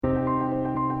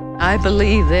I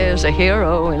believe there's a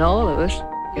hero in all of us.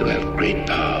 You have great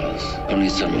powers, only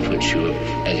some of which you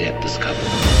have as yet discovered.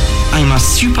 I'm a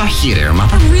superhero, Mama.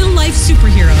 A real-life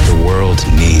superhero. The world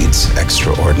needs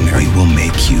extraordinary. We will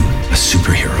make you a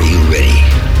superhero. Are you ready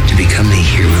to become a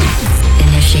hero?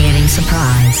 Initiating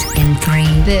surprise in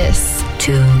 3. This,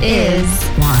 2, is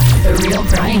 1. The Real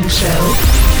Brian Show.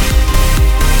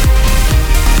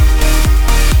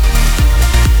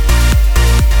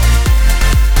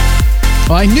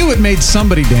 Well, I knew it made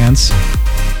somebody dance.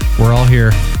 We're all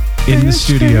here in the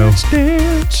studio.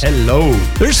 Hello.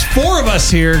 There's 4 of us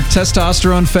here.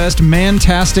 Testosterone Fest,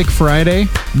 Mantastic Friday.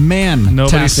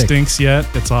 Nobody stinks yet.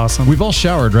 It's awesome. We've all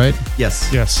showered, right?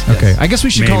 Yes. Okay. I guess we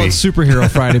should call it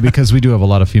Superhero Friday because we do have a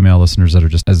lot of female listeners that are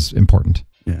just as important.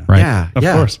 Yeah. Right? Yeah. Of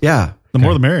course. Yeah. The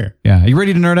more the merrier. Yeah. Are you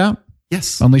ready to nerd out?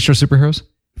 Yes. Unleash our superheroes?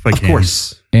 If I can. Of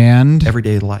course. And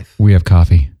everyday life. We have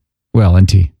coffee. Well, and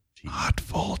tea. Hot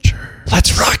Folger.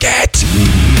 Let's rock it.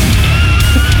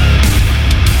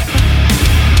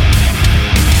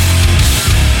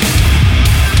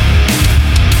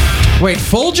 Wait,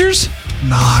 Folgers?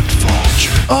 Not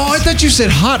Folger. Oh, I thought you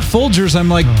said hot Folgers. I'm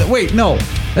like, wait, no.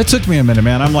 That took me a minute,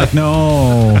 man. I'm like,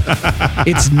 no.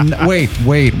 Wait.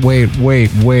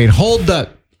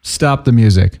 Stop the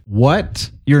music.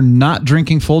 What? You're not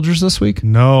drinking Folgers this week?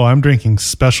 No, I'm drinking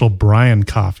Special Brian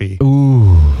coffee.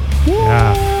 Ooh.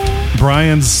 Yeah.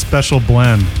 Brian's Special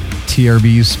Blend.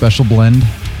 TRBU's Special Blend.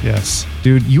 Yes.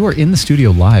 Dude, you are in the studio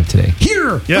live today.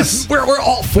 Here. Yes. We're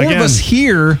all 4 of us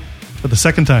here. For the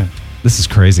second time. This is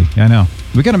crazy. I know.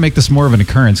 We got to make this more of an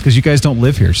occurrence because you guys don't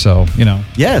live here. So, you know.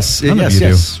 Yes. None of you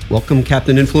do. Welcome,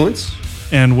 Captain Influence.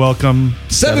 And welcome,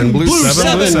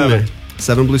 SevenBlueSeven.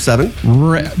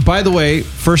 7BlueSeven. By the way,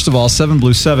 first of all,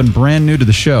 7BlueSeven, brand new to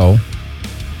the show.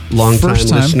 Long-time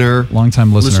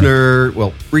listener.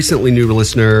 Well, recently new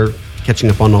listener, catching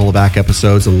up on all the back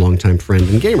episodes, and longtime friend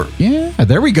and gamer. Yeah,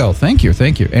 there we go. Thank you.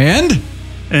 And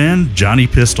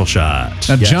JonnyPistolShot.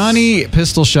 Now, Yes.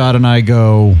 JonnyPistolShot and I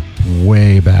go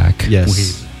way back.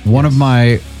 Yes. One of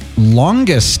my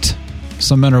longest,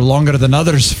 some men are longer than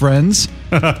others, friends.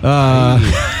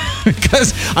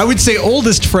 Because I would say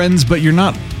oldest friends, but you're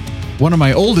not one of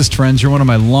my oldest friends. You're one of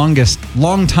my long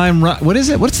time. What is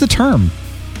it? What's the term?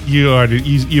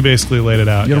 You basically laid it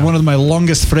out. You're one of my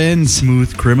longest friends.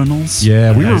 Smooth criminals.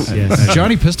 Yeah, we were.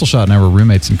 JonnyPistolShot and I were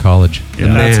roommates in college.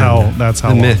 Yeah, that's how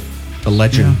the myth, the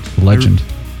legend,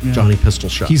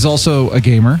 JonnyPistolShot. He's also a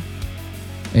gamer.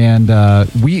 And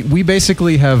we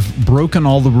basically have broken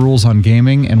all the rules on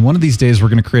gaming. And one of these days, we're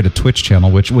going to create a Twitch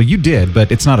channel, which, well, you did,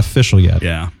 but it's not official yet.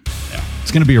 Yeah.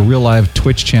 It's going to be a real live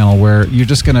Twitch channel where you're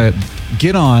just going to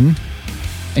get on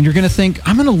and you're going to think,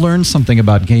 I'm going to learn something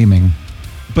about gaming.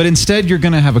 But instead, you're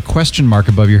going to have a question mark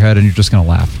above your head and you're just going to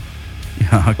laugh.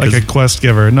 Yeah, like a quest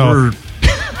giver. No. We're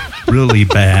really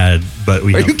bad, but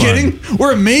we have fun. Are you kidding?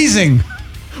 We're amazing.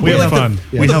 We have fun.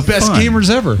 We're the best gamers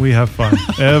ever. We have fun.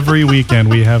 Every weekend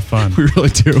we have fun. We really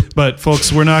do. But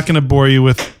folks, we're not going to bore you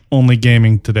with only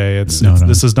gaming today.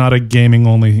 This is not a gaming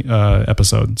only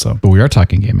episode. So, but we are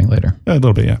talking gaming later. A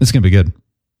little bit, yeah. It's going to be good.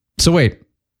 So wait,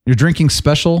 you're drinking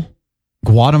Special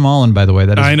Guatemalan, by the way.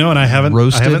 That is I know, and I haven't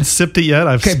roasted. I haven't sipped it yet.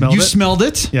 I've smelled it. You smelled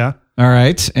it? Yeah. All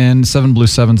right. And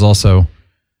 7BlueSeven's also.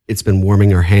 It's been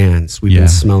warming our hands. We've been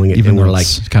smelling it, even and we're though like,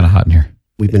 it's kind of hot in here.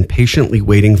 We've been patiently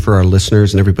waiting for our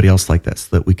listeners and everybody else like this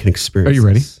so that we can experience. Are you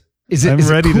ready? This. Is it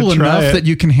ready cool to try enough it. that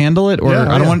you can handle it? Or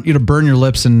Yeah, I don't want you to burn your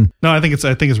lips and... No, I think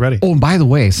it's ready. Oh, and by the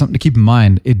way, something to keep in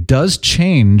mind, it does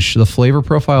change the flavor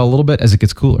profile a little bit as it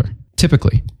gets cooler,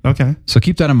 typically. Okay. So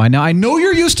keep that in mind. Now, I know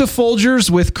you're used to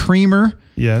Folgers with creamer.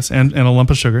 Yes, and a lump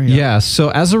of sugar. Yeah. So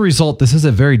as a result, this is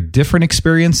a very different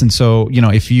experience. And so,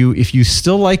 if you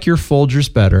still like your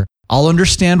Folgers better, I'll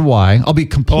understand why. I'll be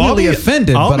completely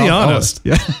offended. I'll be honest.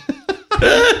 Yeah.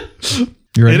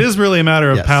 It is really a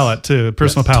matter of palate too,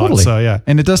 personal palate. Totally. So yeah,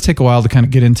 and it does take a while to kind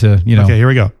of get into Okay, here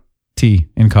we go. Tea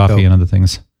and coffee and other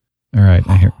things. All right,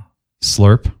 now here,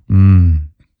 slurp.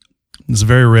 It's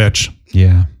very rich.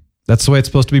 Yeah, that's the way it's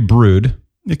supposed to be brewed.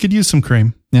 It could use some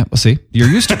cream. Yeah, we'll see. You're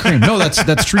used to cream. No,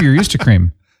 that's true. You're used to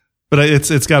cream, but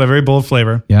it's got a very bold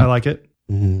flavor. Yeah, I like it.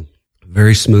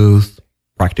 Very smooth.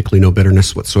 Practically no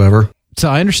bitterness whatsoever. So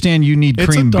I understand you need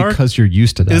cream because you're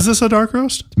used to that. Is this a dark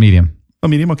roast? It's medium. Oh,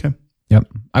 medium. Okay. Yep.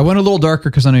 I went a little darker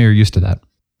because I know you're used to that.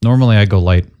 Normally I go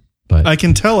light, but I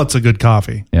can tell it's a good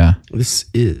coffee. Yeah. This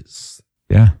is.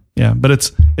 Yeah. Yeah, but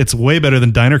it's way better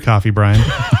than diner coffee, Brian.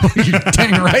 You're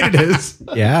dang right it is.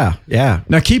 Yeah. Yeah.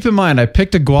 Now keep in mind, I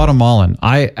picked a Guatemalan.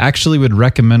 I actually would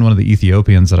recommend one of the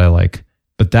Ethiopians that I like,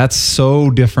 but that's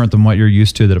so different than what you're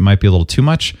used to that it might be a little too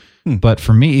much. But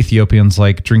for me, Ethiopian's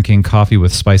like drinking coffee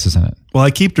with spices in it. Well,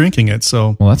 I keep drinking it,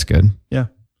 so. Well, that's good. Yeah.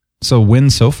 So win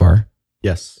so far.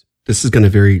 Yes. This is going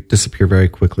to disappear very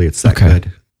quickly. It's that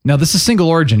good. Now, this is single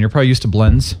origin. You're probably used to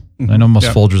blends. I know most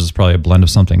Folgers is probably a blend of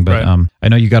something, but I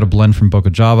know you got a blend from Boca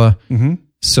Java.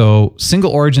 So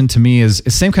single origin to me is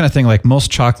the same kind of thing. Like most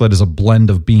chocolate is a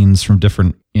blend of beans from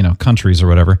different, countries or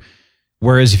whatever.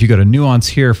 Whereas if you go to Nuance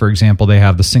here, for example, they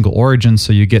have the single origin.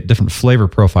 So you get different flavor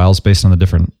profiles based on the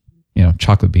different,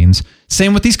 chocolate beans.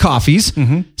 Same with these coffees.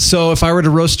 So if I were to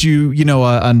roast you,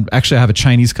 actually I have a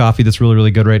Chinese coffee that's really,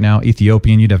 really good right now.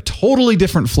 Ethiopian, you'd have totally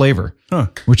different flavor,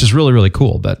 which is really, really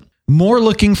cool. But more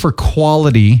looking for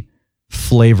quality,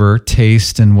 flavor,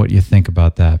 taste, and what you think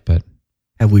about that. But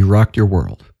have we rocked your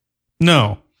world?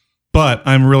 No, but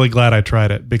I'm really glad I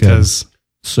tried it because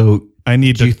I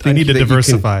need to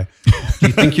diversify. Do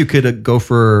you think you could go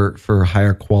for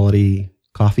higher quality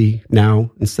coffee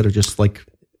now instead of just like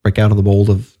break out of the mold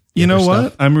of you know what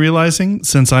stuff? I'm realizing,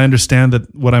 since I understand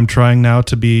that what I'm trying now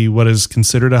to be what is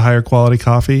considered a higher quality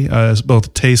coffee,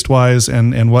 both taste wise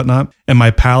and whatnot, and my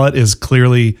palate is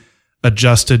clearly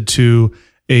adjusted to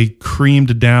a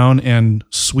creamed down and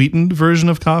sweetened version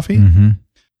of coffee.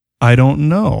 I don't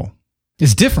know.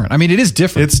 It's different. I mean, it is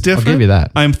different. It's different. I'll give you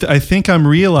that. I think I'm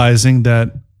realizing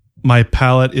that my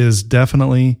palate is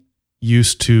definitely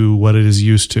used to what it is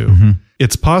used to.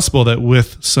 It's possible that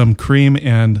with some cream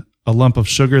and a lump of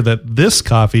sugar that this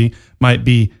coffee might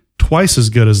be twice as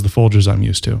good as the Folgers I'm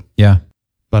used to. Yeah.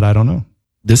 But I don't know.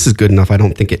 This is good enough. I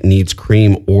don't think it needs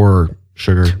cream or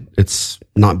sugar. It's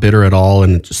not bitter at all,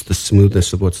 and just the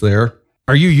smoothness of what's there.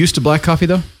 Are you used to black coffee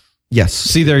though? Yes.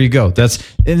 See, there you go. And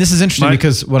this is interesting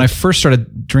because when I first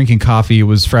started drinking coffee, it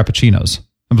was Frappuccinos.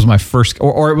 It was my first,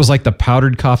 or it was like the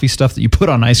powdered coffee stuff that you put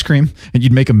on ice cream and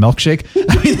you'd make a milkshake.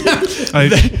 I mean,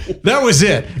 that was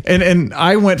it. And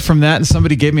I went from that, and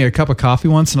somebody gave me a cup of coffee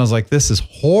once, and I was like, this is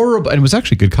horrible. And it was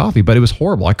actually good coffee, but it was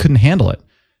horrible. I couldn't handle it.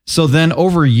 So then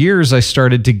over years, I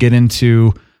started to get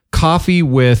into coffee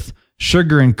with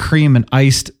sugar and cream and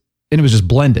iced, and it was just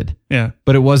blended. Yeah.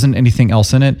 But it wasn't anything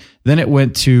else in it. Then it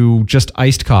went to just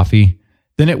iced coffee.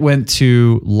 Then it went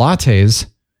to lattes.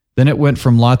 Then it went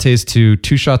from lattes to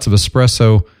 2 shots of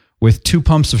espresso with 2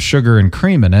 pumps of sugar and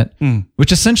cream in it,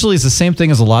 which essentially is the same thing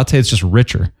as a latte. It's just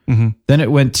richer. Then it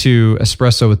went to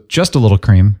espresso with just a little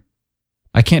cream.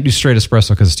 I can't do straight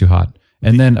espresso because it's too hot.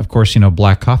 And then, of course,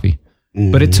 black coffee.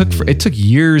 But it took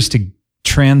years to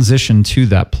transition to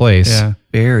that place. Yeah.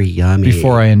 Very yummy.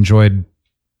 Before I enjoyed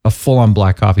a full-on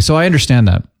black coffee. So I understand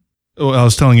that. Well, I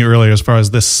was telling you earlier, as far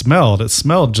as this smelled, it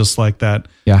smelled just like that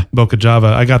Boca Java.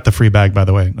 I got the free bag, by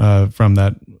the way, from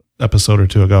that episode or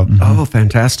two ago. Oh,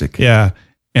 fantastic. Yeah.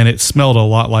 And it smelled a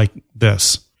lot like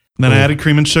this. And then I added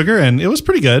cream and sugar, and it was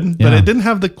pretty good, but it didn't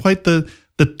have quite the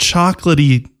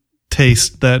chocolatey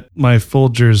taste that my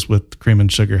Folgers with cream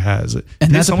and sugar has. And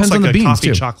that depends on the beans,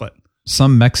 too. Chocolate.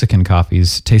 Some Mexican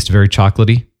coffees taste very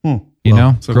chocolatey.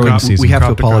 So growing season. We have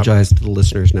to apologize to the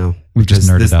listeners now. We've just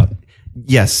nerded out.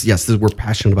 Yes, we're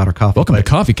passionate about our coffee. Welcome to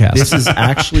Coffee Cast. This is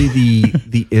actually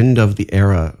the end of the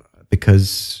era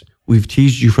because we've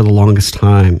teased you for the longest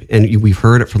time, and we've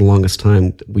heard it for the longest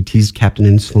time. We teased Captain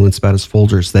Influence about his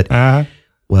Folgers that,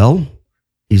 well,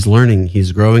 he's learning,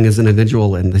 he's growing as an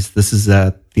individual, and this is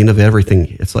the end of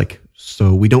everything. It's like,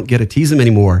 so we don't get to tease him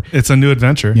anymore. It's a new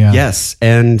adventure. Yeah. Yes,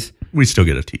 and we still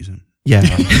get to tease him. Yeah.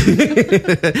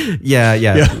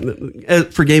 Yeah.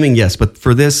 For gaming, yes. But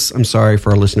for this, I'm sorry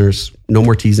for our listeners. No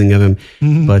more teasing of him.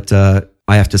 But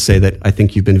I have to say that I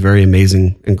think you've been very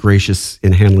amazing and gracious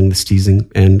in handling this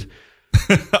teasing. And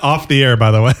off the air,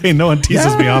 by the way. No one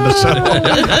teases me on the show.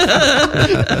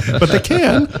 But they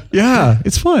can. Yeah.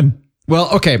 It's fun.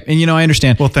 Well, okay. And I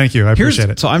understand. Well, thank you. I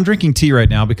appreciate it. So I'm drinking tea right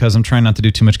now because I'm trying not to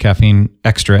do too much caffeine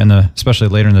extra, especially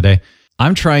later in the day.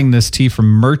 I'm trying this tea from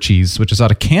Murchie's, which is out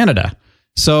of Canada.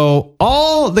 So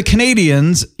all the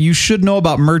Canadians, you should know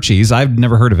about Murchie's. I've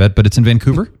never heard of it, but it's in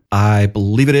Vancouver. I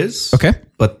believe it is. Okay.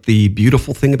 But the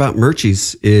beautiful thing about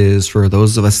Murchie's is, for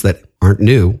those of us that aren't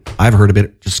new, I've heard of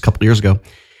it just a couple of years ago.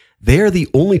 They are the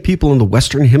only people in the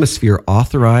Western Hemisphere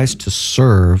authorized to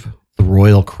serve the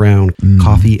Royal Crown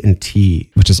coffee and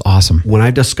tea. Which is awesome. When I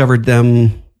discovered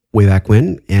them way back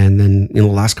when, and then in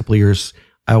the last couple of years,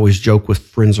 I always joke with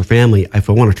friends or family, if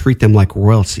I want to treat them like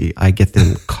royalty, I get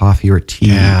them coffee or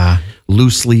tea,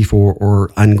 loose leaf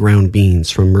or unground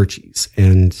beans from Murchie's,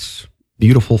 and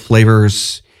beautiful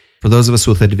flavors for those of us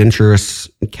with adventurous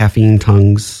caffeine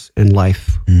tongues and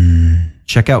life.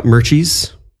 Check out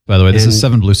Murchie's. By the way, this is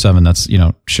SevenBlueSeven that's,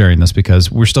 sharing this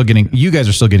because you guys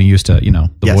are still getting used to,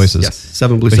 the voices. Yes,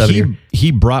 SevenBlueSeven.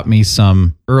 He brought me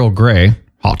some Earl Grey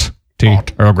hot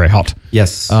tea. Earl Grey hot.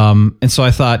 Yes. And so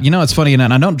I thought, it's funny, and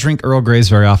I don't drink Earl Greys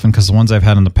very often because the ones I've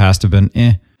had in the past have been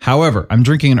eh. However, I'm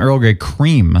drinking an Earl Grey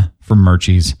cream from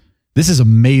Murchie's. This is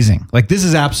amazing. Like, this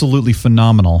is absolutely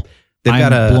phenomenal.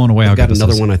 I'm blown away. They've got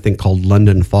another one, I think, called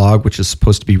London Fog, which is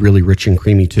supposed to be really rich and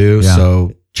creamy too. Yeah.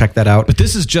 So check that out. But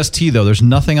this is just tea, though. There's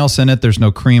nothing else in it. There's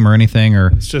no cream or anything. Or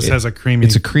It just has a creamy,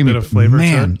 bit of flavor to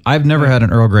Man, it. I've never had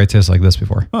an Earl Grey taste like this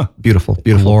before. Huh. Beautiful.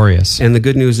 Glorious. And the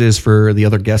good news is for the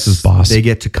other guests, they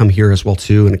get to come here as well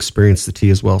too and experience the tea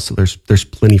as well. So there's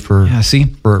plenty for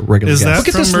regular guests. Look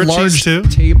at this from large Murchie's, too?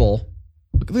 table.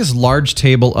 Look at this large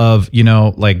table of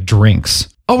like drinks.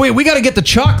 Oh wait, we got to get the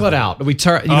chocolate out. We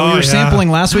were sampling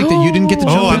last week that you didn't get the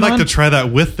chocolate. I'd like to try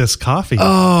that with this coffee.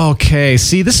 Oh, okay.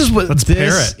 See, this is what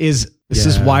this is. This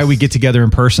is why we get together in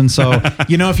person. So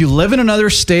if you live in another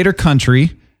state or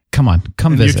country, come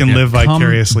visit. You can live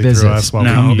vicariously through us while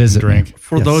we eat and drink.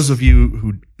 For those of you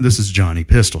who, this is Johnny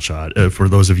Pistolshot. For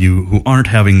those of you who aren't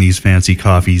having these fancy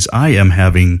coffees, I am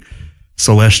having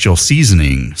Celestial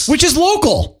Seasonings, which is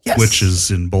local, which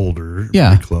is in Boulder,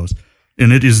 very close.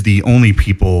 And it is the only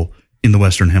people in the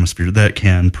Western Hemisphere that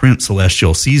can print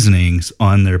Celestial Seasonings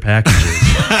on their packages.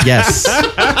 Yes.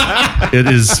 It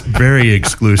is very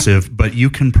exclusive, but you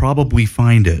can probably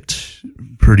find it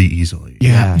pretty easily.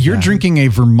 Yeah. You're drinking a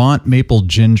Vermont maple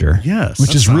ginger. Yes.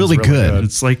 Which is really good.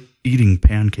 It's like eating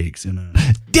pancakes in a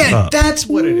cup. That's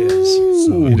what it is.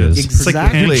 So it is. It's like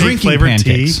pancake flavored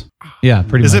tea. Yeah,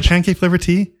 pretty much. Is it pancake flavored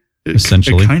tea?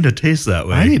 Essentially. It kind of tastes that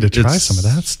way. I need to try some of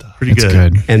that stuff. Pretty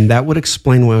good. And that would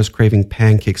explain why I was craving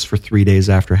pancakes for 3 days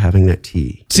after having that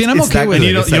tea. See, and I'm okay with And it.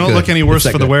 you don't look any worse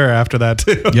for the wear after that,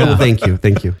 too. Yeah. Well, thank you.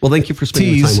 Well, thank you for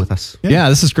spending time with us. Yeah,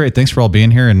 this is great. Thanks for all being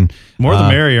here. And more the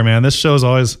merrier, man. This show's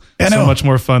always so much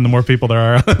more fun the more people there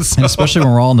are. And especially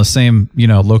when we're all in the same,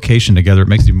 location together, it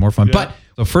makes it even more fun. Yeah. But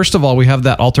so first of all, we have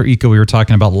that Alter Eco we were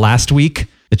talking about last week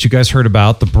that you guys heard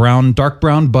about, the dark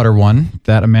brown butter one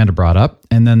that Amanda brought up.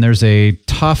 And then there's a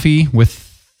toffee with,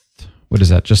 what is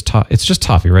that? It's just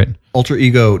toffee, right? Alter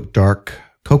Ego dark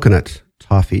coconut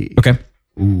toffee. Okay.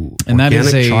 Ooh, and that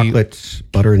is organic chocolate,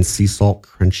 butter and sea salt,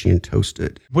 crunchy and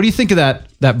toasted. What do you think of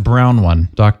that brown one?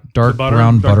 Dark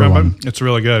brown butter one. It's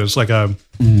really good. It's like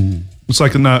it's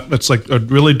like a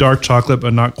really dark chocolate,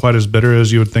 but not quite as bitter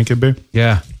as you would think it'd be.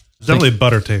 Yeah. Definitely a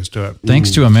butter taste to it.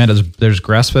 Thanks to Amanda. There's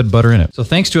grass-fed butter in it. So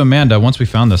thanks to Amanda, once we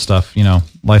found this stuff,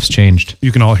 life's changed.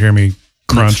 You can all hear me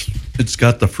crunch. It's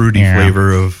got the fruity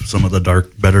flavor of some of the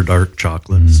better dark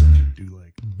chocolates.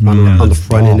 On the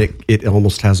front end, it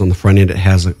almost has on the front end, it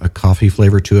has a coffee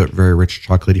flavor to it, very rich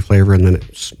chocolatey flavor, and then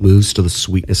it moves to the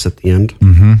sweetness at the end.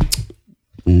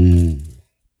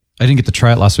 I didn't get to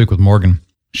try it last week with Morgan.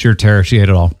 Sheer terror. She ate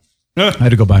it all. I had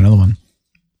to go buy another one.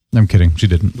 I'm kidding. She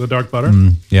didn't. The dark butter?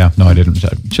 Yeah. No, I didn't.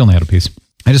 She only had a piece.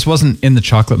 I just wasn't in the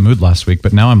chocolate mood last week,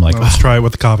 but now I'm like, let's try it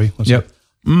with the coffee. Yep.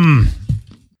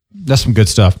 That's some good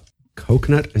stuff.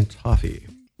 Coconut and toffee.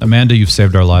 Amanda, you've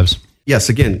saved our lives. Yes,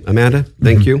 again, Amanda,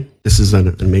 thank you. This is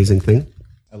an amazing thing.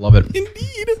 I love it.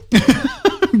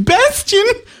 Indeed. Bastion,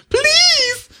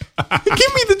 please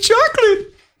give me the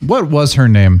chocolate. What was her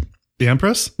name? The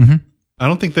Empress? Mm-hmm. I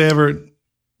don't think they ever...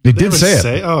 They did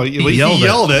say it. Oh, he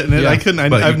yelled it, and I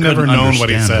couldn't. I've never known what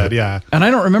he said. Yeah, and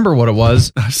I don't remember what it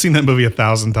was. I've seen that movie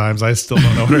 1,000 times. I still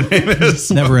don't know what her name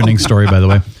is. Never ending story, by the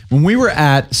way. When we were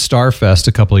at Starfest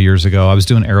a couple of years ago, I was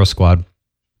doing Aero Squad,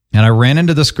 and I ran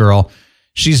into this girl.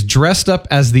 She's dressed up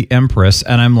as the Empress,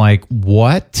 and I'm like,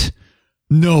 "What?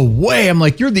 No way!" I'm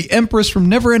like, "You're the Empress from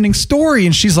Never Ending Story,"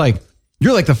 and she's like,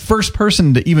 "You're like the first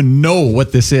person to even know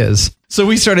what this is." So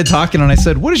we started talking, and I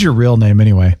said, "What is your real name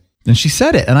anyway?" And she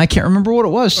said it, and I can't remember what it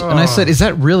was. And I said, "Is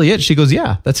that really it?" She goes,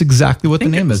 "Yeah, that's exactly what the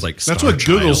name is." Like that's what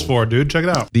Google's for, dude. Check it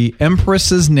out. The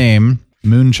Empress's name,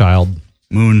 Moonchild.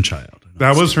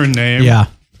 That was her name. Yeah,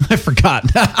 I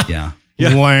forgot. Yeah.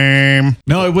 Lame.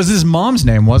 No, it was his mom's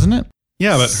name, wasn't it?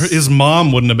 Yeah, but his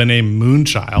mom wouldn't have been named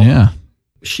Moonchild. Yeah.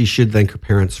 She should thank her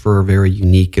parents for a very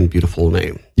unique and beautiful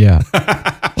name. Yeah.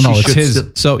 Well, no, it's his.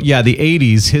 So yeah, the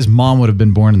 80s. His mom would have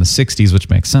been born in the 60s,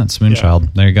 which makes sense. Moonchild. Yeah.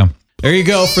 There you go. There you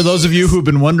go. For those of you who've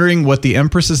been wondering what the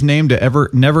Empress's name to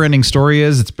Never Ending Story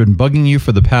is, it's been bugging you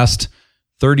for the past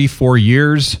 34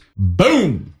 years.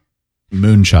 Boom!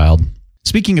 Moonchild.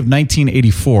 Speaking of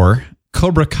 1984,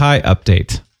 Cobra Kai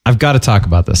update. I've got to talk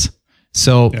about this.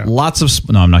 So lots of...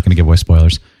 No, I'm not going to give away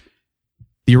spoilers.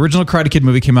 The original Karate Kid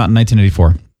movie came out in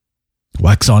 1984.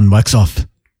 Wax on, wax off.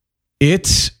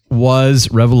 It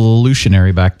was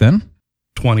revolutionary back then.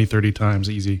 20, 30 times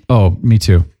easy. Oh, me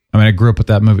too. I mean, I grew up with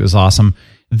that movie. It was awesome.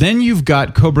 Then you've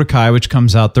got Cobra Kai, which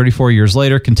comes out 34 years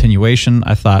later, continuation.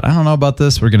 I thought, I don't know about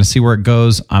this. We're going to see where it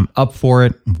goes. I'm up for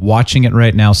it. I'm watching it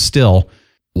right now still.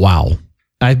 Wow.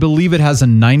 I believe it has a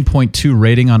 9.2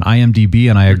 rating on IMDb,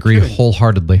 and I agree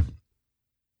wholeheartedly.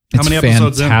 How many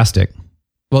episodes in? Fantastic.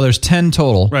 Well, there's 10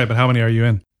 total. Right, but how many are you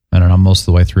in? I don't know, most of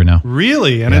the way through now.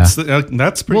 Really? And that's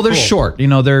pretty Well, they're cool. short.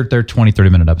 They're 20,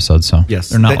 30-minute episodes, so Yes.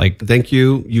 they're not like... Thank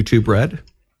you, YouTube Red,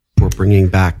 for bringing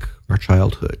back our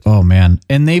childhood. Oh, man.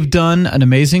 And they've done an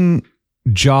amazing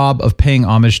job of paying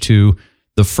homage to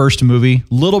the first movie,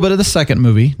 a little bit of the second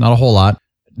movie, not a whole lot.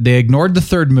 They ignored the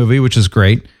third movie, which is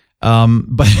great.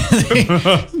 But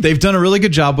they've done a really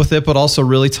good job with it, but also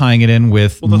really tying it in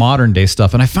with modern day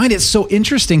stuff. And I find it so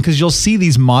interesting because you'll see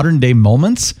these modern day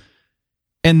moments.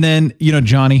 And then,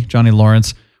 Johnny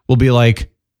Lawrence will be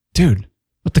like, dude,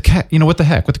 what the heck?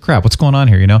 What the crap? What's going on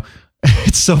here?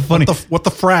 It's so funny. What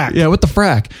the frack? Yeah, what the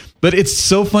frack? But it's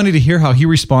so funny to hear how he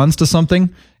responds to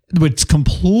something which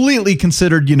completely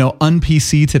considered,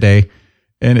 un-PC today.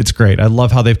 And it's great. I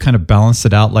love how they've kind of balanced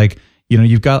it out. Like,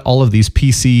 you've got all of these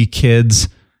PC kids,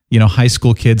 high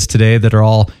school kids today that are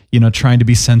all, trying to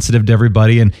be sensitive to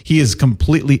everybody. And he is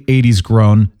completely 80s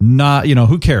grown. Not,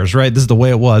 who cares, right? This is the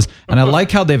way it was. And I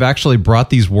like how they've actually brought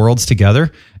these worlds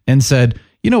together and said,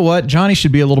 you know what? Johnny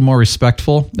should be a little more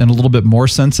respectful and a little bit more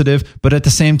sensitive. But at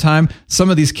the same time, some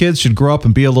of these kids should grow up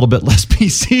and be a little bit less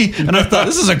PC. And I thought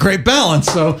this is a great balance.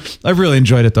 So I've really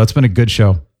enjoyed it, though. It's been a good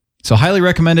show. So highly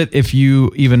recommend it if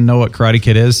you even know what Karate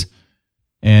Kid is.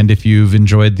 And if you've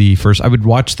enjoyed the first, I would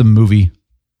watch the movie,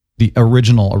 the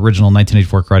original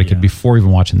 1984 Karate Kid before even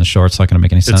watching the show. It's not going to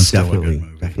make any sense.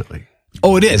 Definitely.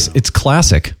 Oh, it is. It's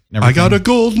classic. I got a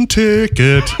golden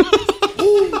ticket.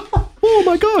 Oh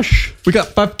my gosh. We got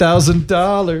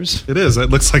 $5,000. It is. It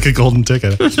looks like a golden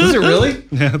ticket. Is it really?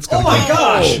 Yeah, it's got Oh my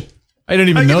gosh. I didn't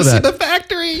even know that. See the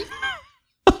factory.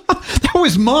 That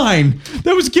was mine.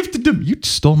 That was gifted to me. You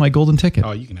stole my golden ticket.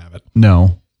 Oh, you can have it.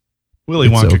 No. Willy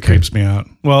Wonka creeps me out.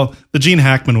 Well, the Gene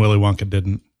Hackman Willy Wonka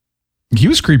didn't. He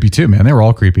was creepy too, man. They were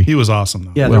all creepy. He was awesome,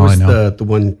 though. Yeah, Well, there I know. was the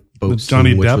one boat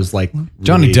Johnny scene, which Depp? was like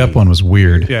Johnny really- Depp one was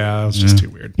weird. Yeah, it was just too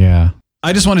weird. Yeah.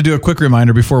 I just want to do a quick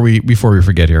reminder before we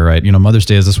forget here, right? Mother's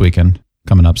Day is this weekend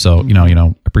coming up. So,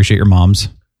 appreciate your moms.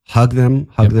 Hug them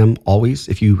always.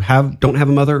 If you don't have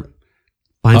a mother,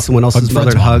 find someone else's hug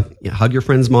mother Fred's to mom. hug. Yeah, hug your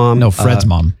friend's mom. No, Fred's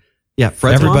mom. Yeah,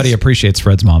 Fred's Everybody mom's? appreciates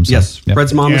Fred's mom. So, Yes, yep.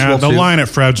 Fred's mom as well the too. line at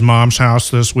Fred's mom's house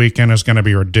this weekend is going to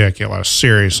be ridiculous.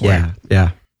 Seriously.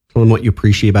 Yeah. Tell them what you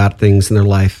appreciate about things in their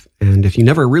life. And if you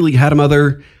never really had a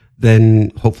mother,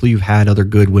 then hopefully you've had other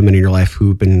good women in your life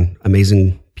who've been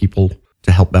amazing people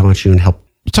to help balance you and help.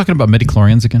 You talking about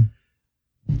midichlorians again?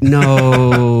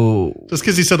 No. Just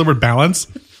because he said the word balance?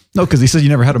 No, because he said you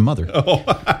never had a mother. Oh,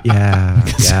 Yeah.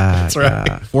 that's right.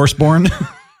 Yeah. Forceborn.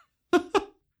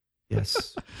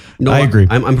 Yes. No, I agree.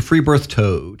 I'm a free birth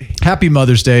toad. Happy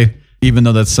Mother's Day, even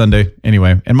though that's Sunday.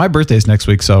 Anyway, and my birthday's next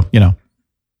week, so,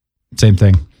 same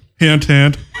thing. Hint,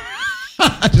 hint.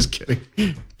 Just kidding.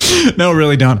 No,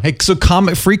 really don't. Hey, so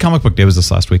free comic book day was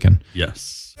this last weekend.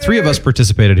 Yes. 3 of us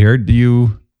participated here. Did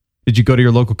you go to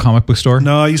your local comic book store?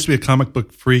 No, I used to be a comic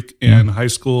book freak in high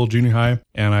school, junior high,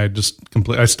 and I just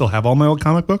I still have all my old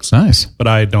comic books. Nice. But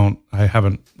I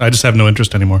just have no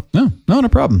interest anymore. No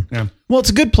problem. Yeah. Well, it's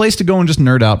a good place to go and just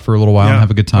nerd out for a little while and Yeah.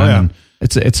 have a good time. Oh, yeah. And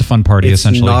it's a fun party, It's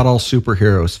essentially. not all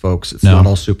superheroes, folks. It's No. not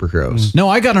all superheroes. No,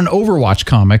 I got an Overwatch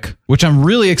comic, which I'm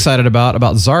really excited about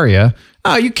Zarya.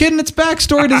 Oh, you kidding? It's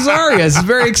backstory to Zarya. It's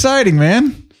very exciting,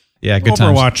 man. Yeah, good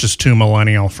times. Overwatch is too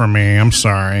millennial for me. I'm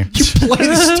sorry. Play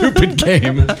the stupid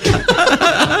game.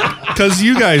 Because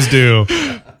you guys do.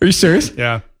 Are you serious?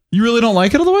 Yeah. You really don't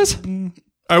like it otherwise?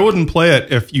 I wouldn't play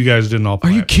it if you guys didn't all play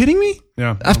Are you it. kidding me?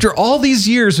 Yeah. After all these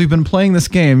years we've been playing this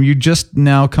game, you just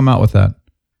now come out with that.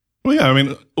 Well, yeah, I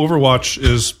mean, Overwatch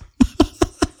is,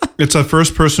 it's a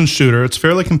first-person shooter. It's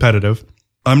fairly competitive.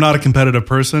 I'm not a competitive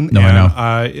person. No, and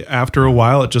I know. After a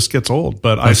while, it just gets old.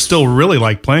 But I still really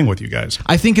like playing with you guys.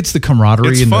 I think it's the camaraderie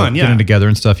It's and fun, the yeah. getting together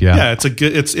and stuff. Yeah. Yeah, it's a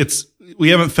good. It's. We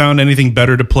haven't found anything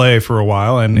better to play for a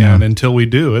while, and until we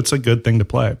do, it's a good thing to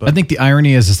play. But I think the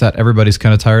irony is that everybody's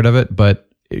kind of tired of it, but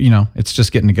it's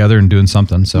just getting together and doing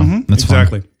something. So that's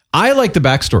exactly. fun. I like the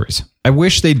backstories. I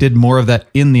wish they did more of that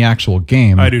in the actual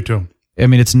game. I do too. I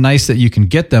mean, it's nice that you can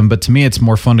get them, but to me, it's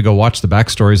more fun to go watch the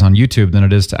backstories on YouTube than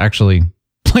it is to actually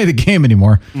play the game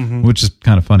anymore, which is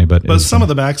kind of funny. But some of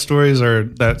the backstories are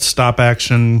that stop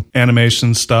action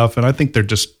animation stuff, and I think they're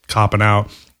just copping out.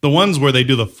 The ones where they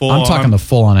do the full, I'm talking the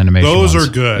full on animation. Those ones.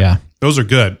 are good. Yeah, those are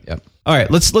good. Yep. All right,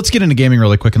 let's get into gaming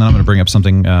really quick, and then I'm going to bring up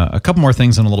something, a couple more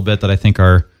things in a little bit that I think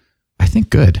good. I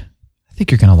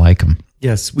think you're going to like them.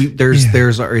 Yes,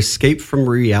 there's our escape from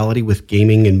reality with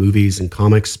gaming and movies and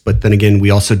comics, but then again,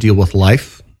 we also deal with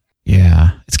life.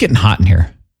 Yeah, it's getting hot in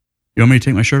here. You want me to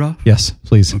take my shirt off? Yes,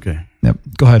 please. Okay. Yep.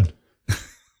 Go ahead.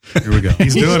 Here we go.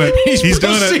 He's doing it. He's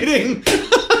doing it. proceeding.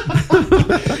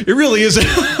 It really is. Woo!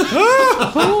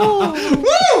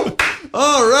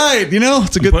 All right. You know,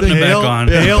 it's a good putting thing. it back on.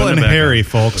 Pale Putting and it back hairy,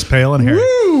 folks. Pale and hairy.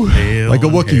 Woo! Pale Like a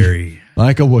and Wookiee. hairy.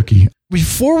 Like a Wookiee.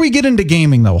 Before we get into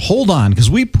gaming, though, hold on, because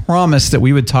we promised that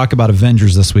we would talk about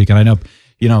Avengers this week. And I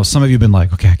know, some of you have been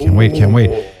like, okay, I can't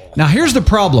wait. Now, here's the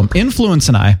problem. Influence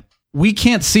and I, we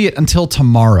can't see it until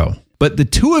tomorrow. But the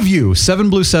two of you,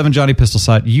 7BlueSeven,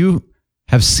 JonnyPistolShot, you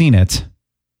have seen it.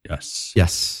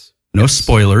 Yes. No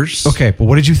spoilers. Okay, but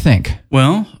what did you think?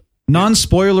 Well,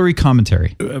 Non-spoilery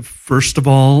commentary. first of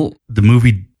all, the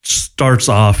movie starts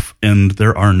off and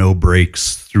there are no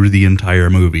breaks through the entire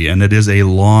movie. And it is a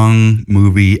long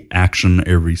movie, action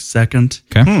every second.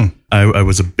 Okay. I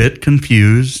was a bit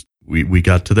confused. We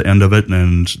got to the end of it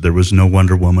and there was no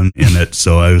Wonder Woman in it.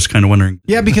 So I was kind of wondering.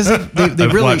 Yeah, because they I've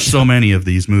really watched so many of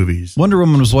these movies. Wonder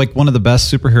Woman was like one of the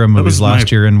best superhero movies was last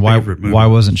my year, and favorite movie. why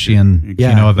wasn't she in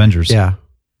Avengers? Yeah.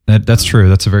 That's true.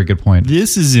 That's a very good point.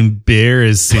 This is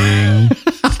embarrassing.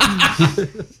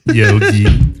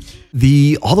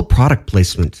 Yogi. All the product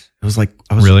placement. I was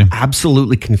Really?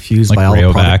 absolutely confused Like by all the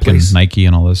product Rayovac and placement. Nike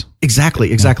and all those.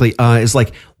 Exactly. It's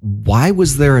like, why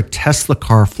was there a Tesla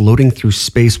car floating through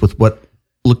space with what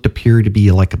appeared to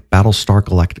be like a Battlestar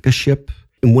Galactica ship?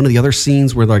 In one of the other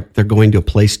scenes where they're going to a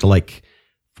place to like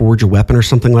forge a weapon or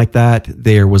something like that,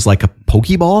 there was like a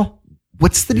Pokeball.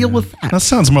 What's the deal with that? That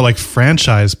sounds more like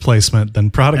franchise placement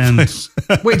than product And-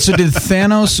 placement. Wait, so did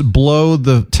Thanos blow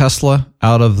the Tesla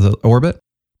out of the orbit?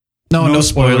 No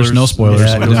spoilers. No spoilers.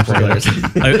 Yeah, no spoilers.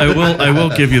 I will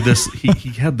give you this. He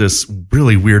had this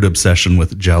really weird obsession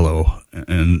with Jell-O,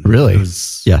 and Really? it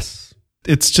was, Yes.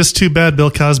 It's just too bad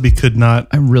Bill Cosby could not.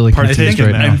 I'm really Partake confused in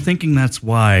right that. now. I'm thinking that's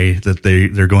why that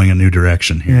they're going a new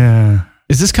direction here. Yeah.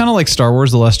 Is this kind of like Star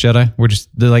Wars: The Last Jedi?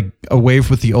 They're like away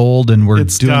with the old, and we're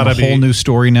It's doing a gotta whole be. new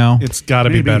story now. It's got to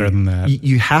be Maybe. better than that.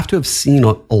 You have to have seen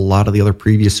a lot of the other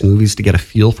previous movies to get a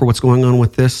feel for what's going on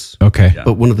with this. Okay. Yeah.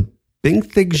 But one of the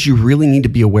big things you really need to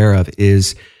be aware of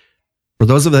is, for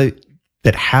those of you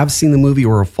that have seen the movie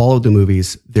or have followed the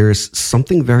movies, there's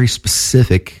something very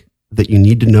specific that you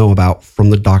need to know about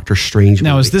from the Doctor Strange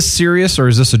Now, movie. is this serious or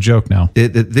is this a joke now?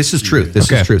 This is truth. This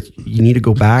Okay. is truth. You need to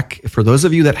go back. For those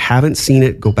of you that haven't seen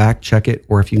it, go back, check it.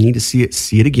 Or if you need to see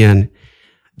it again.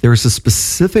 There's a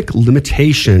specific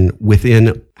limitation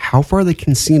within how far they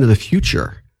can see into the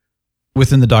future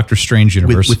Within the Doctor Strange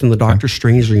universe. within the Doctor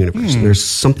Strange universe. And there's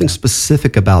something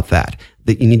specific about that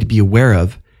you need to be aware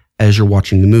of as you're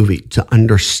watching the movie to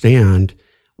understand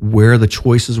where the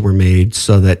choices were made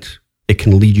so that it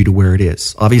can lead you to where it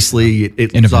is. Obviously,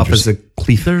 it In leads off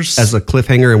Avengers. as a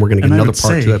cliffhanger, and we're going to get And I another would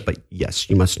part say- to it. But yes,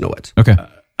 you must know it. Okay.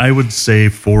 I would say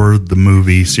for the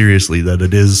movie, seriously, that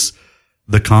it is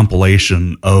the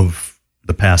compilation of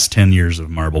the past 10 years of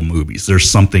Marvel movies. There's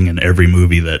something in every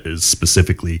movie that is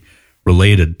specifically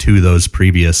related to those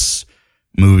previous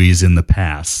movies in the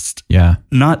past. Yeah.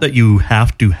 Not that you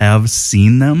have to have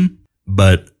seen them,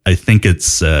 but I think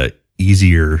it's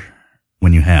easier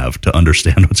when you have to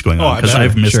understand what's going on. I Because bet.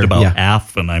 I've missed Sure. about Yeah.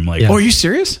 half, and I'm like, Oh, are you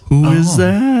serious? who is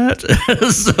that?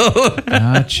 So,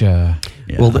 Gotcha.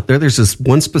 yeah. Well, there's this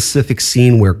one specific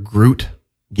scene where Groot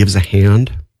gives a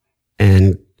hand,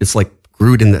 and it's like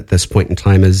Groot at this point in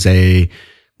time is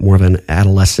more of an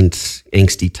adolescent,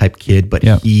 angsty type kid, but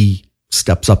Yeah. he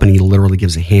steps up and he literally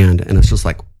gives a hand, and it's just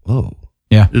like, whoa.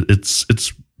 Yeah.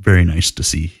 it's very nice to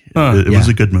see. Huh. It was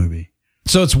Yeah. a good movie.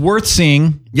 So it's worth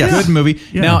seeing. Yes. Good movie.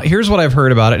 Yeah. Now, here's what I've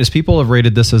heard about it is people have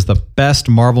rated this as the best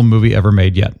Marvel movie ever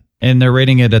made yet. And they're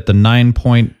rating it at the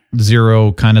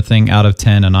 9.0 kind of thing out of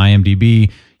 10 on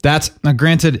IMDb. That's, now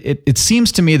granted, it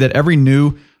seems to me that every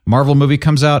new Marvel movie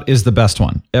comes out is the best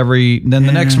one. Then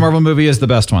the next Marvel movie is the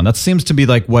best one. That seems to be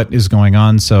like what is going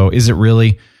on. So is it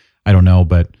really? I don't know,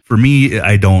 but For me,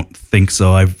 I don't think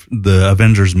so. The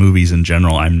Avengers movies in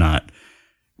general, I'm not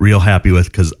real happy with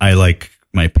because I like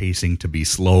my pacing to be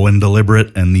slow and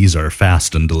deliberate, and these are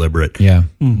fast and deliberate. yeah.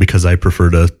 Because I prefer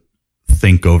to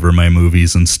think over my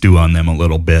movies and stew on them a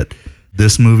little bit.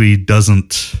 This movie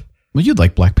doesn't. Well, you'd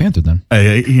like Black Panther then.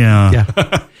 Yeah.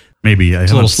 Maybe I a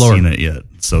little haven't slower. seen it yet,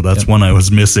 so that's one I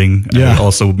was missing. Yeah. I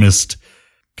also missed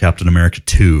Captain America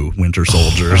 2: Winter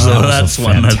Soldier. So that was that's a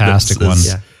one fantastic one.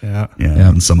 Yeah. Yeah.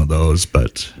 and some of those,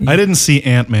 but I didn't see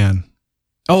Ant-Man.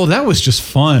 Oh, that was just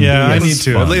fun. Yeah, I it need was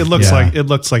to. fun. It looks Yeah.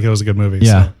 like it was a good movie.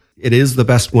 Yeah. So. It is the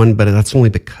best one, but that's only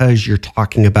because you're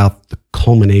talking about the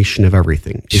culmination of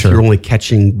everything. If Sure. you're only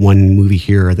catching one movie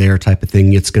here or there type of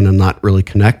thing, it's going to not really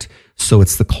connect. So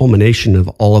it's the culmination of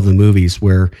all of the movies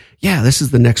where, yeah, this is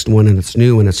the next one and it's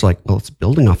new. And it's like, well, it's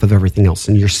building off of everything else.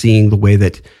 And you're seeing the way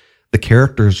that the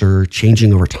characters are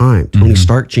changing over time. Tony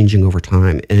Stark changing over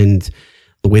time, and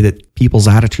the way that people's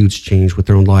attitudes change with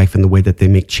their own life, and the way that they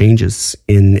make changes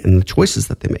in the choices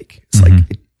that they make. It's like,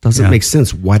 it doesn't make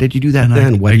sense. Why did you do that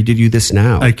then? Why did you do this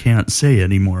now? I can't say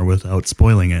anymore without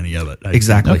spoiling any of it.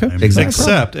 Exactly.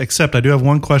 Except I do have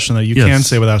one question that you can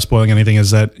say without spoiling anything,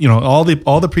 is that, all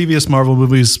the previous Marvel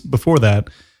movies before that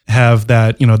have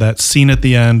that, that scene at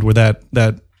the end where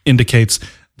that indicates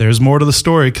there's more to the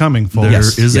story coming,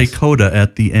 folks. There is a coda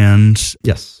at the end.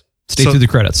 Yes. Stay through the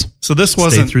credits. So this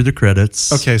wasn't through the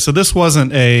credits. Okay, so this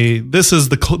wasn't this is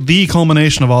the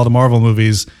culmination of all the Marvel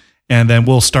movies, and then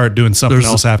we'll start doing something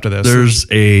else after this. There's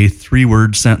a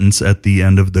 3-word sentence at the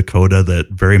end of the coda that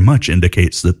very much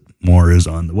indicates that more is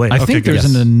on the way. I think there's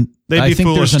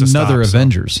another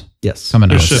Avengers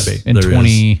coming out. There should be. In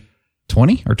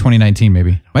 2020 or 2019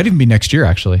 maybe. Might even be next year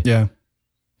actually. Yeah.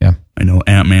 I know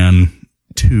Ant-Man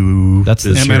 2. That's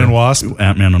Ant-Man and Wasp.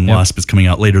 Ant-Man and Wasp is coming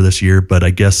out later this year, but I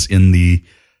guess in the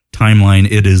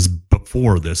timeline it is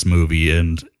before this movie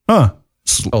and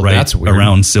that's weird.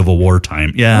 Around Civil War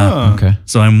time. Yeah. Okay.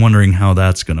 So I'm wondering how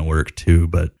that's going to work too,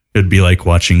 but it'd be like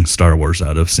watching Star Wars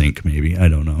out of sync maybe. I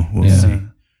don't know. We'll see.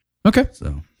 Okay.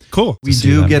 So cool. We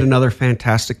do get another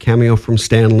fantastic cameo from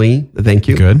Stan Lee. Thank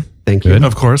you. Good. Thank you.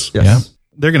 Of course. Yes. Yeah.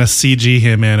 They're going to CG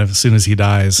him in as soon as he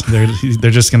dies. They're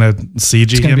just going to CG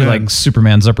It's going to him be in. like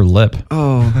Superman's upper lip.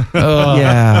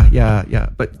 Yeah.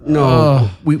 But no,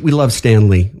 we love Stan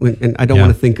Lee. And I don't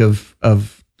want to think of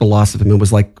the loss of him. It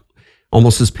was like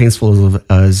almost as painful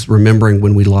as remembering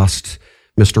when we lost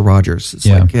Mr. Rogers. It's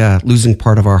like, losing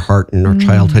part of our heart and our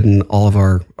childhood and all of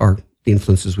our the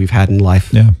influences we've had in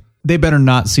life. Yeah. They better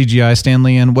not CGI Stan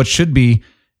Lee in. What should be,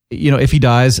 if he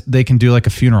dies, they can do like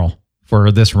a funeral for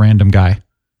this random guy.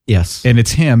 Yes. And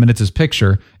it's him and it's his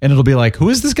picture. And it'll be like, who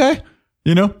is this guy?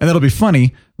 And it'll be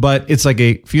funny, but it's like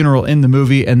a funeral in the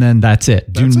movie and then that's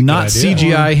it. Do not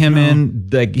CGI him in.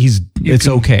 Like it's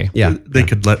okay. Yeah. They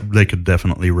could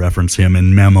definitely reference him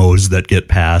in memos that get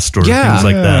passed or things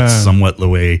like that. Somewhat the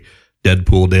way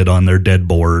Deadpool did on their dead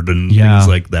board and things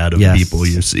like that of people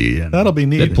you see. And that'll be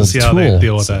neat Deadpool to see how they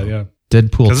deal with that. Yeah.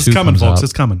 Deadpool 2 because it's coming, folks. Out.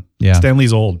 It's coming. Yeah. Stan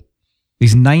Lee's old.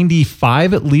 He's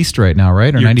 95 at least right now,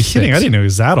 right? Or You're 96? kidding. I didn't know he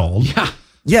was that old. Yeah.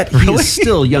 Yet he is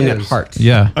still young at heart.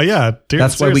 Yeah. Oh, yeah. Dude,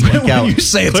 that's why we geek out. When you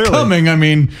say it's coming, I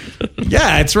mean,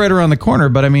 it's right around the corner.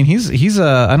 But I mean, he's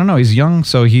I don't know, he's young,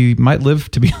 so he might live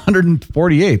to be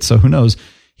 148. So who knows?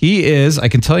 He is, I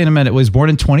can tell you in a minute, he was born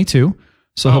in 22.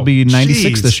 So he'll be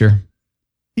 96 this year.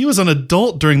 He was an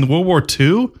adult during the World War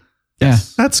II? Yeah.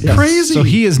 That's crazy. So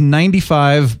he is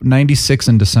 95, 96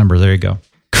 in December. There you go.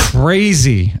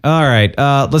 Crazy. All right.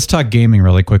 Let's talk gaming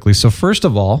really quickly. So first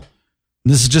of all,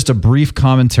 this is just a brief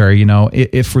commentary.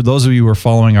 If for those of you who are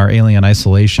following our Alien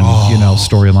Isolation,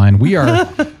 storyline,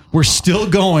 we're still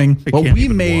going. But we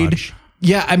made,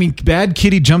 Bad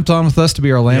Kitty jumped on with us to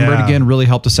be our Lambert again. Really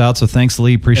helped us out. So thanks,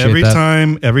 Lee. Appreciate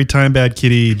that. Every time Bad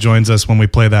Kitty joins us when we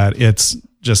play that, it's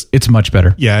much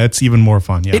better. Yeah, it's even more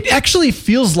fun. Yeah. It actually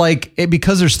feels like,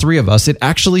 because there's 3 of us, it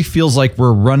actually feels like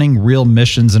we're running real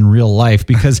missions in real life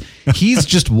because he's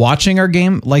just watching our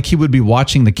game like he would be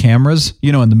watching the cameras,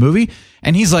 in the movie.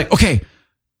 And he's like, okay,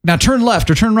 now turn left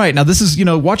or turn right. Now this is,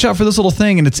 watch out for this little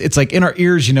thing. And it's like in our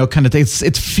ears, kind of thing.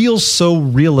 It feels so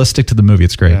realistic to the movie.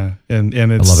 It's great. Yeah. And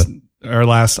it's, I love it.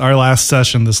 Our last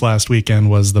session this last weekend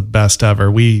was the best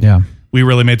ever. We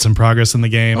really made some progress in the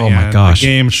game. Oh my gosh. The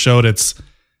game showed its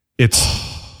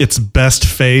best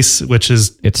face, which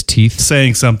is its teeth,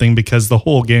 saying something because the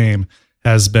whole game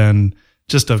has been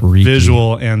just a freaky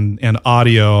visual and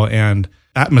audio and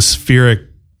atmospheric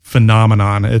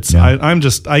phenomenon.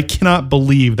 I cannot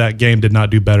believe that game did not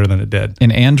do better than it did.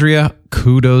 And Andrea,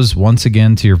 kudos once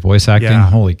again to your voice acting. Yeah.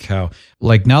 Holy cow.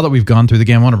 Like now that we've gone through the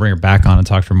game, I want to bring her back on and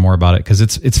talk to her more about it because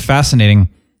it's fascinating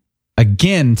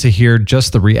again to hear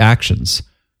just the reactions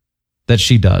that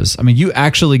she does. I mean, you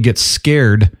actually get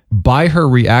scared by her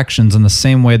reactions in the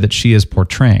same way that she is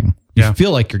portraying. You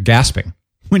feel like you're gasping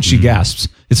when she gasps.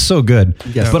 It's so good.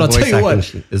 Yes, but I'll tell you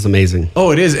what is amazing.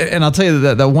 Oh, it is. And I'll tell you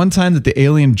that one time that the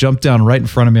alien jumped down right in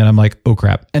front of me and I'm like, oh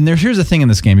crap. And here's the thing in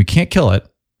this game. You can't kill it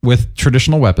with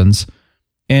traditional weapons.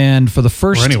 And for the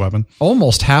first or any weapon,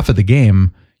 almost half of the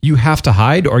game, you have to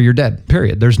hide or you're dead,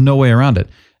 period. There's no way around it.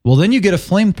 Well, then you get a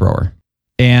flamethrower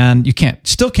and you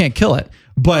still can't kill it.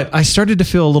 But I started to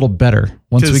feel a little better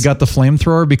once we got the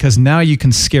flamethrower because now you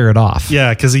can scare it off.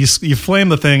 Yeah, because you flame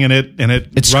the thing and it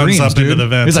runs screams, up dude. into the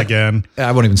vents like, again.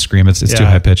 I won't even scream. It's too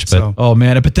high pitched. But oh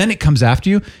man! But then it comes after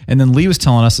you, and then Lee was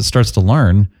telling us it starts to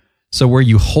learn. So where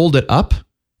you hold it up,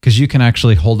 because you can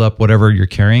actually hold up whatever you're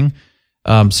carrying.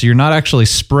 So you're not actually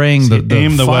spraying So the you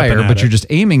aim the fire, weapon at but it. you're just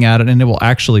aiming at it, and it will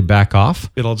actually back off.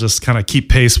 It'll just kind of keep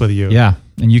pace with you. Yeah,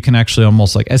 and you can actually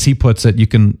almost, like, as he puts it, you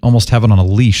can almost have it on a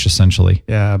leash, essentially.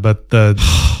 Yeah, but the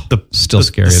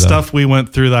Scary, the though. stuff we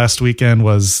went through last weekend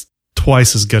was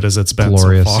twice as good as it's been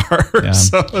Glorious. so far. Yeah.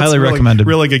 So it's Highly really, recommended.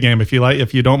 Really good game. If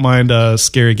you don't mind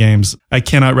scary games, I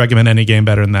cannot recommend any game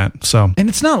better than that. So, And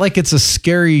it's not like it's a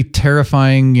scary,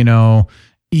 terrifying,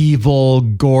 evil,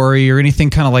 gory, or anything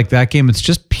kind of like that game. It's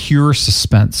just pure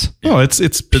suspense. no,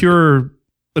 it's pure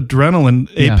adrenaline,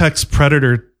 Yeah. apex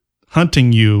predator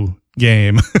hunting you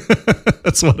game.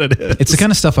 That's what it is. It's the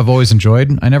kind of stuff I've always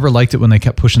enjoyed. I never liked it when they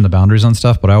kept pushing the boundaries on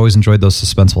stuff, but I always enjoyed those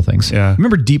suspenseful things. Yeah.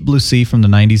 Remember Deep Blue Sea from the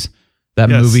 90s? That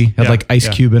Yes. movie had Yeah. like Ice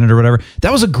Yeah. Cube in it or whatever.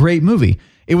 That was a great movie.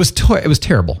 It was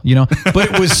terrible,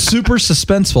 but it was super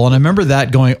suspenseful. And I remember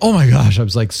that going, oh my gosh, I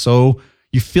was like,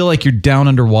 you feel like you're down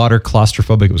underwater,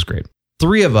 claustrophobic. It was great.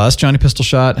 3 of us, Johnny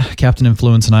Pistolshot, Captain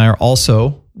Influence, and I are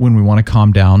also, when we want to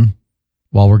calm down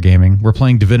while we're gaming, we're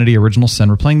playing Divinity Original Sin.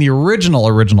 We're playing the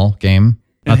original game.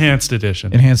 Enhanced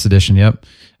edition. Enhanced edition, yep.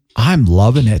 I'm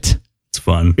loving it. It's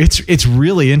fun. It's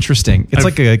really interesting. It's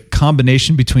like a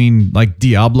combination between like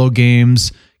Diablo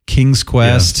games, King's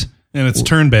Quest. And it's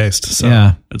turn-based. So.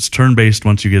 Yeah. It's turn-based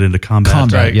once you get into combat.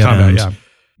 Combat, yeah. Combat, And yeah.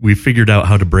 we figured out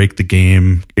how to break the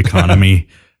game economy.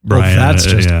 Brian, that's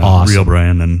just awesome. Real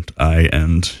Brian and I,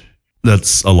 and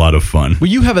that's a lot of fun. Well,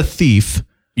 you have a thief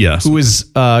Yes. who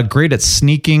is great at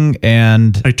sneaking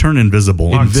and I turn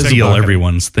invisible and steal pickpocketing.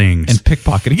 everyone's things. and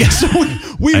pickpocketing. Yeah, so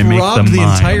we I make robbed them the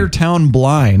mine. entire town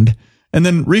blind and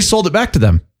then resold it back to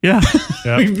them. yeah.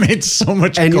 Yep. We've made so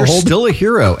much And gold. you're still a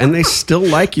hero, and they still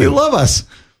like They you. love us.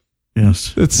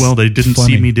 Yes. It's Well, they didn't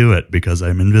funny. see me do it because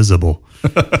I'm invisible.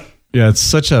 Yeah, it's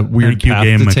such a weird Thank you, path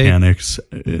game to take. mechanics.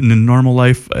 In normal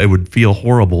life, I would feel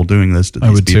horrible doing this to I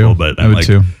these would people, too. but I I'm would like,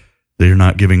 too. they're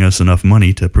not giving us enough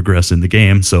money to progress in the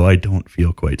game, so I don't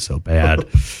feel quite so bad.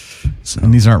 So,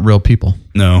 And these aren't real people.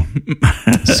 no.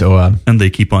 So And they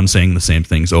keep on saying the same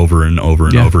things over and over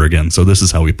and Yeah. over again. So this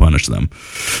is how we punish them.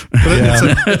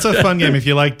 But it's a fun game. If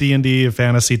you like D&D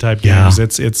fantasy type Yeah.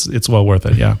 games, it's well worth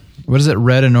it. Yeah. what is it?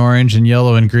 Red and orange and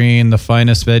yellow and green, the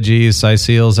finest veggies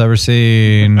Sicil's ever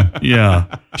seen. Yeah.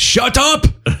 Shut up!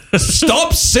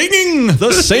 Stop singing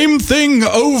the same thing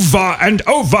over and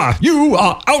over. You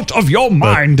are out of your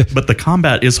mind. But the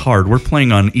combat is hard. We're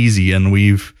playing on easy, and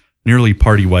we've nearly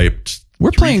party wiped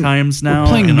We're 3 playing- times now we're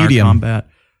playing in medium. our combat.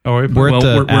 Oh, We're at Well,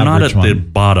 the we're not average at the one.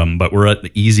 bottom, but we're at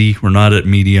the easy. We're not at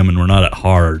medium, and we're not at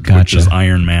hard, which Gotcha. is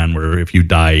Iron Man, where if you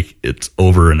die, it's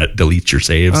over and it deletes your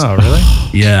saves. Oh,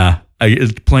 really? Yeah.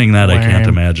 Playing that, I can't Lame.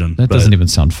 imagine. That but, doesn't even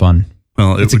sound fun.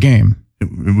 well, It's a game.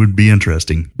 It would be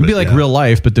interesting. It'd be like real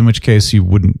life, but in which case you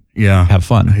wouldn't yeah. have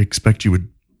fun. I expect you would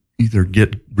either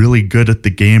get really good at the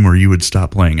game or you would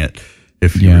stop playing it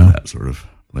if you Yeah. were that sort of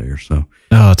player. So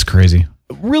Oh, it's crazy.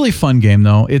 Really fun game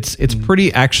though. It's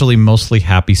pretty actually mostly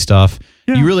happy stuff.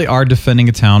 You really are defending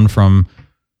a town from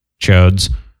chodes.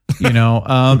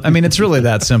 I mean, it's really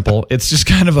that simple. It's just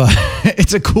kind of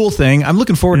it's a cool thing. I'm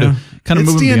looking forward to kind of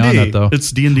It's moving D&D. beyond that though.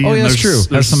 it's D&D. Oh, yeah, and that's true. Has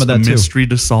There's some of that a too. mystery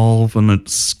to solve, and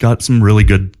it's got some really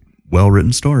good,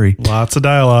 well-written story. Lots of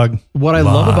dialogue. What I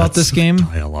love about Lots this of game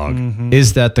dialogue.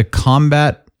 is that the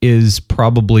combat is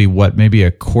probably maybe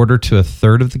a quarter to a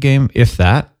third of the game, if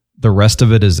that. The rest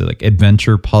of it is like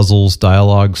adventure, puzzles,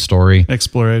 dialogue, story.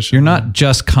 Exploration. You're not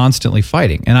just constantly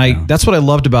fighting. And that's what I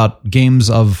loved about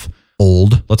games of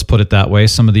old, let's put it that way.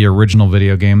 Some of the original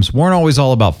video games weren't always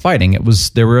all about fighting.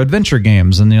 There were adventure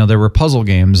games and there were puzzle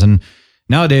games. And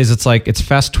nowadays it's like it's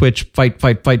fast twitch, fight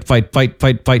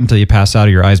until you pass out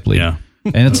or your eyes bleed. Yeah.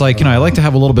 And it's like, I like to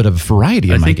have a little bit of variety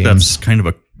in I my think games. that's kind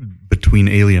of between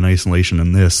Alien Isolation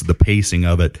and this, the pacing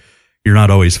of it. You're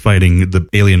not always fighting. The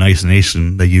Alien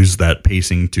Isolation, they use that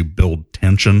pacing to build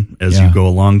tension as you go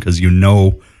along because you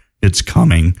know it's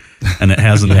coming and it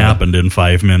hasn't happened in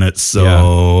 5 minutes.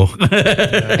 So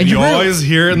And You really- always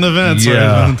hear it in the vents,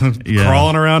 Yeah. Yeah.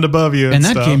 crawling around above you. in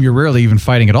that stuff. game, you're rarely even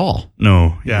fighting at all.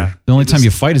 no. Yeah. The only time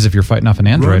you fight is if you're fighting off an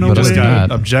android. Run But away. other Just than got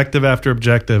that, objective after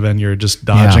objective, and you're just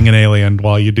dodging an alien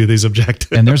while you do these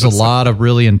objectives. and there's a lot of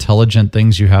really intelligent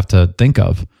things you have to think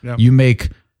of. Yep. You make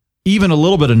even a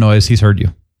little bit of noise, he's heard you.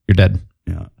 You're dead.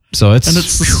 Yeah. So it's And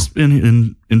it's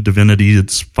in Divinity,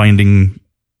 it's finding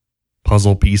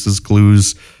puzzle pieces,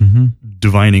 clues,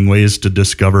 divining ways to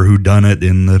discover who done it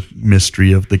in the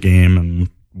mystery of the game and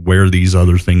where these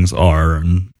other things are.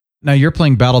 And now you're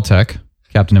playing BattleTech,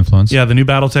 Captain Influence. Yeah, the new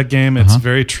BattleTech game. It's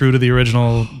very true to the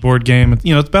original board game.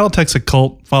 BattleTech's a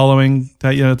cult following.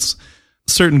 That it's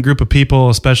a certain group of people,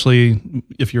 especially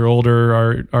if you're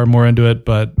older, are more into it.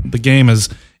 But the game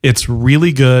it's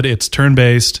really good. It's turn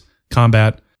based.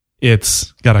 combat.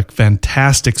 It's got a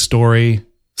fantastic story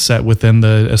set within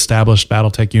the established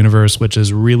BattleTech universe, which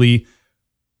is really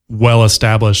well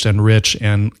established and rich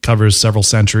and covers several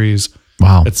centuries,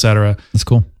 etc. That's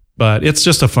cool. But it's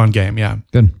just a fun game. Yeah.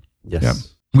 Good. Yes. Yeah.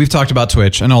 We've talked about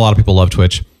Twitch. I know a lot of people love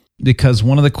Twitch because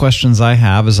one of the questions I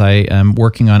have is I am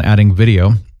working on adding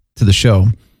video to the show.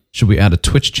 Should we add a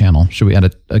Twitch channel? Should we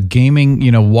add a gaming,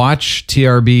 watch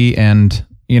TRB and,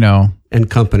 And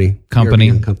company. company.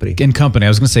 TRB and company. And company. I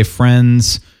was going to say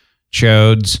friends,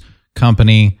 chodes,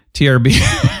 company,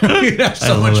 TRB. We'd have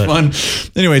so much fun.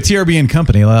 Anyway, TRB and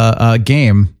company,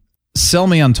 game. Sell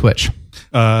me on Twitch.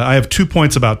 I have 2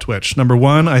 points about Twitch. Number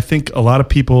one, I think a lot of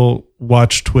people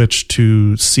watch Twitch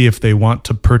to see if they want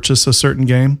to purchase a certain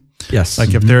game. Yes. Like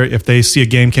if they see a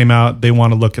game came out, they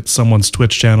want to look at someone's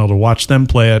Twitch channel to watch them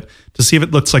play it to see if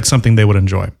it looks like something they would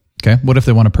enjoy. Okay. What if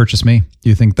they want to purchase me? Do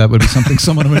you think that would be something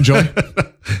someone would enjoy?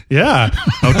 Yeah.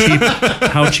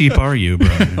 How cheap are you,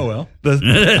 Brian? Oh, well.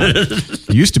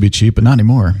 It used to be cheap, but not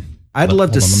anymore. I'd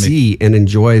love to see and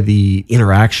enjoy the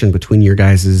interaction between your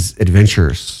guys'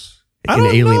 adventures. I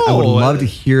don't Alien. know. I would love to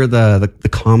hear the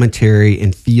commentary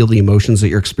and feel the emotions that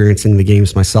you're experiencing in the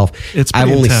games myself. It's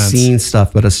pretty I've only intense. seen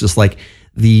stuff, but it's just like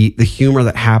the humor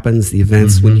that happens, the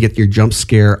events when you get your jump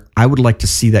scare. I would like to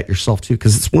see that yourself too,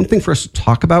 because it's one thing for us to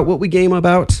talk about what we game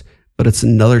about, but it's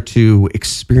another to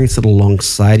experience it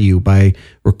alongside you by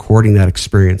recording that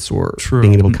experience or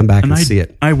being able to come back and see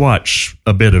it. I watch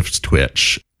a bit of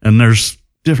Twitch, and there's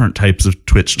different types of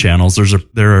Twitch channels.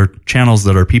 There are channels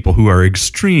that are people who are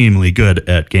extremely good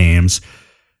at games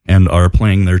and are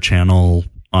playing their channel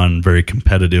on very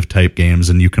competitive type games,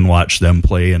 and you can watch them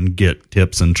play and get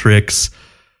tips and tricks.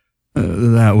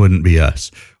 That wouldn't be us.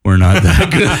 We're not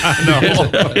that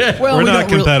good. Well, We're not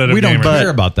competitive We don't gamers. care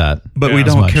about that. But we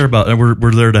don't care about it.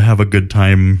 We're there to have a good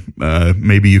time.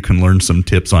 Maybe you can learn some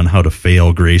tips on how to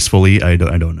fail gracefully. I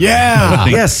don't know. Yeah.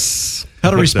 Yes. How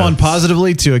to respond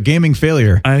positively to a gaming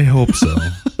failure. I hope so.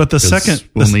 But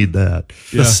we'll need that.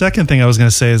 The second thing I was going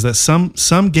to say is that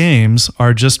some games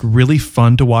are just really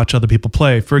fun to watch other people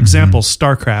play. For example,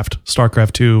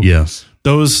 StarCraft 2. Yes.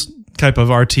 Those type of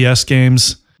RTS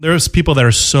games, there's people that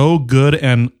are so good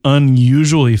and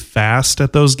unusually fast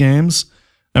at those games.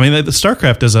 I mean, the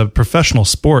StarCraft is a professional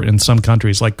sport in some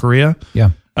countries like Korea. Yeah.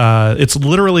 It's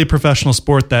literally a professional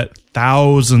sport that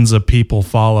thousands of people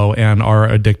follow and are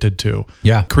addicted to.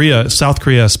 Yeah. South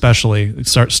Korea especially,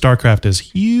 StarCraft is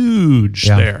huge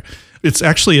there. It's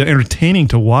actually entertaining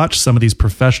to watch some of these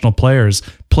professional players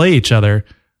play each other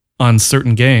on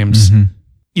certain games.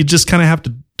 You just kind of have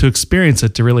to experience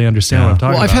it to really understand what I'm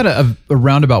talking about. I've had a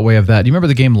roundabout way of that. Do you remember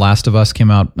the game Last of Us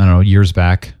came out, I don't know, years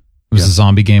back? It was a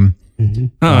zombie game.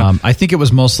 I think it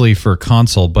was mostly for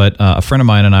console, but a friend of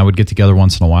mine and I would get together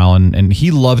once in a while, and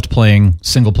he loved playing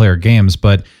single player games,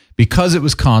 but because it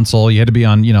was console, you had to be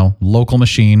on, local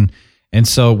machine. And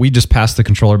so we just passed the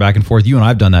controller back and forth. You and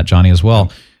I've done that, Johnny, as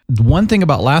well. One thing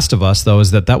about Last of Us, though,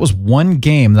 is that was one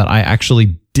game that I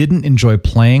actually didn't enjoy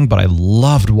playing, but I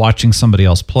loved watching somebody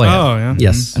else play it. Oh, yeah.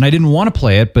 Yes. And I didn't want to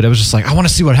play it, but it was just like, I want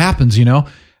to see what happens,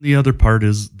 The other part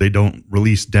is they don't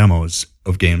release demos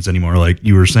of games anymore, like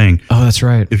you were saying. Oh, that's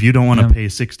right. If you don't want to pay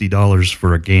 $60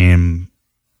 for a game,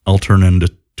 I'll turn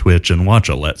into Twitch and watch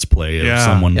a Let's Play of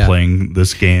someone playing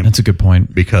this game. That's a good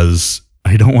point. Because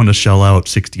I don't want to shell out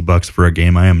 $60 for a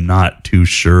game I am not too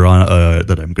sure on,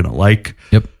 that I'm going to like.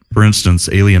 Yep. For instance,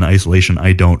 Alien Isolation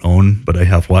I don't own, but I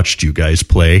have watched you guys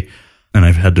play. And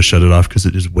I've had to shut it off because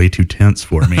it is way too tense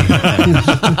for me.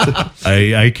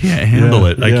 I can't handle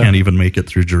it. I can't even make it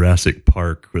through Jurassic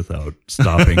Park without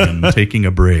stopping and taking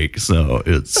a break. So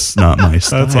it's not my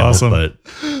style. That's awesome. But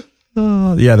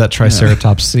that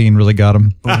Triceratops scene really got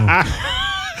him.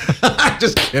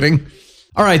 Just kidding.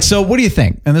 All right, so what do you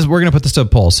think? And we're going to put this to a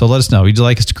poll, so let us know. Would you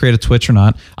like us to create a Twitch or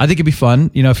not? I think it'd be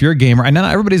fun. If you're a gamer, and not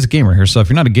everybody's a gamer here, so if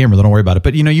you're not a gamer, then don't worry about it.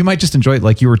 But, you might just enjoy it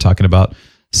like you were talking about.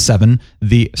 7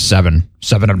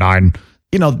 of 9.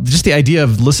 Just the idea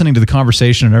of listening to the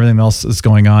conversation and everything else that's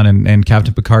going on. And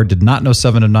Captain Picard did not know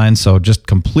 7 of 9, so just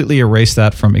completely erase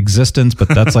that from existence. But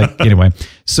that's anyway.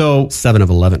 So 7 of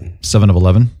 11. 7 of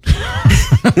 11.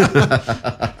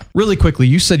 Really quickly,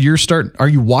 you said are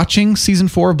you watching season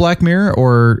 4 of Black Mirror,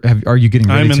 or are you getting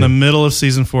ready I'm in the middle of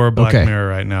season 4 of Black Mirror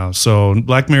right now. So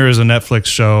Black Mirror is a Netflix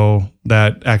show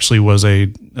that actually was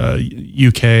a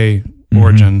UK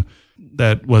origin.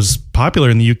 That was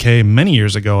popular in the UK many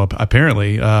years ago,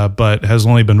 apparently, but has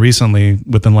only been recently,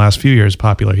 within the last few years,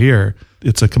 popular here.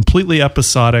 It's a completely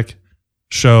episodic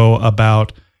show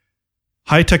about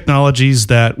high technologies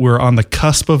that we're on the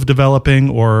cusp of developing,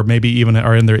 or maybe even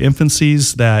are in their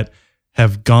infancies, that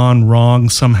have gone wrong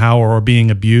somehow or are being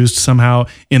abused somehow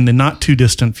in the not too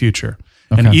distant future.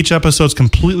 Okay. And each episode's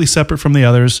completely separate from the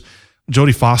others.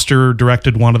 Jodie Foster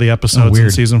directed one of the episodes in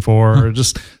season 4.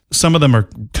 Just some of them are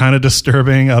kind of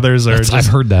disturbing. Others are I've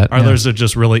heard that. Others are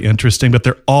just really interesting, but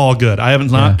they're all good.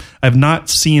 I've not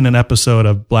seen an episode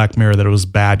of Black Mirror that was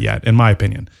bad yet, in my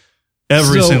opinion.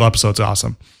 Every single episode's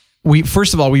awesome.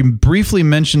 First of all, we briefly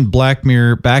mentioned Black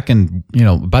Mirror back in,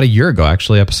 about a year ago,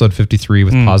 actually, episode 53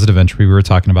 with Positive Entry. We were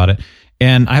talking about it.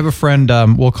 And I have a friend,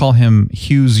 we'll call him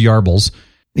Hughes Yarbles.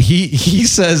 He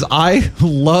says, I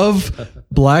love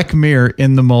Black Mirror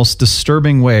in the most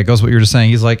disturbing way. It goes what you were just saying.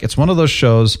 He's like, it's one of those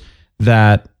shows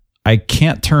that I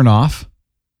can't turn off,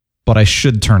 but I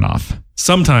should turn off.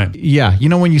 Sometime. Yeah.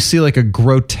 When you see like a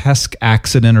grotesque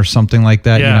accident or something like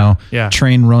that,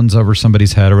 train runs over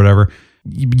somebody's head or whatever.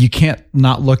 You can't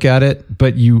not look at it,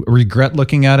 but you regret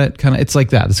looking at it. It's like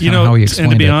that. That's kind of how he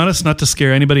explained it. And to be honest, not to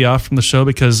scare anybody off from the show,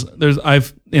 because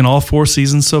in all 4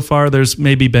 seasons so far, there's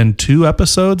maybe been 2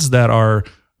 episodes that are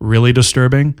really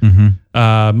disturbing.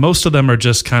 Mm-hmm. Most of them are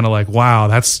just kind of like, wow,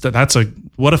 that's a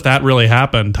what if that really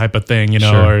happened type of thing,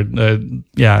 Sure. or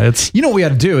it's what we got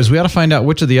to do is we got to find out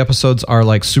which of the episodes are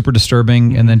like super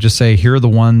disturbing, and then just say here are the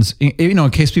ones. In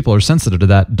case people are sensitive to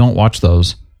that, don't watch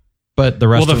those. But the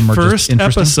rest of them are just interesting. The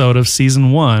first episode of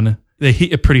season 1, they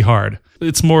hit it pretty hard.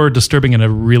 It's more disturbing in a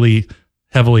really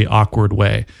heavily awkward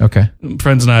way. Okay.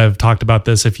 Friends and I have talked about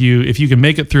this. If you can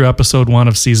make it through episode 1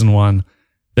 of season 1,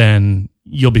 then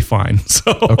you'll be fine.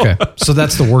 So okay. So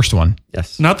that's the worst one.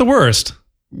 Yes. Not the worst.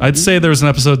 I'd say there's an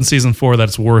episode in season 4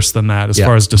 that's worse than that as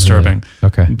far as disturbing.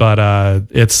 Really? Okay. But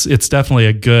it's definitely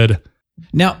a good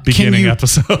beginning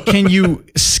episode. Can you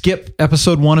skip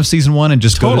episode 1 of season 1 and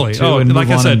just go to 2 and like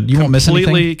move I said, on? You won't miss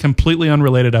anything? Completely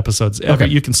unrelated episodes. Okay.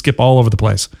 You can skip all over the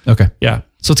place. Okay. Yeah.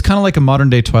 So it's kind of like a modern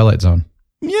day Twilight Zone.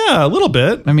 Yeah, a little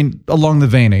bit. I mean, along the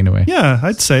vein anyway. Yeah,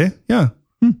 I'd say. Yeah.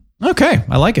 Okay.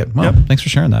 I like it. Well, thanks for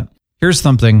sharing that. Here's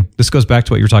something. This goes back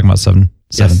to what you were talking about, Seven.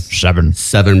 Yes.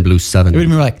 7 Blue 7. It would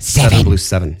be like 7 Blue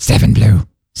 7. 7 Blue.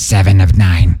 7 of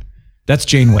 9. That's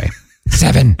Janeway.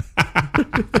 7.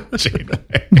 Janeway.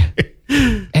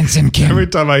 Ensign Kim. Every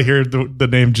time I hear the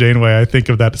name Janeway, I think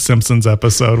of that Simpsons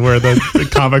episode where the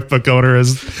comic book owner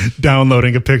is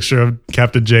downloading a picture of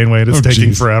Captain Janeway and it's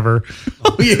taking forever.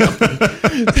 Oh, yeah.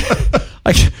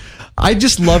 I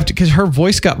just loved because her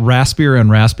voice got raspier and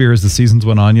raspier as the seasons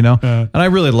went on, and I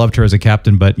really loved her as a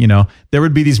captain. But, there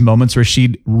would be these moments where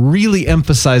she'd really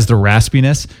emphasize the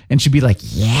raspiness and she'd be like,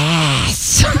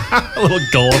 yes. A little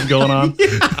Gollum going on.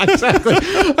 Yeah, exactly.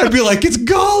 I'd be like, it's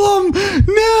Gollum.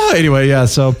 No. Anyway, yeah.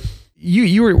 So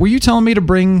were you telling me to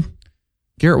bring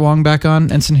Garrett Wong back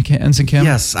on, Ensign Kim?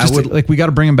 Yes, I would. We got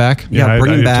to bring him back. Yeah,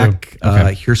 bring him back.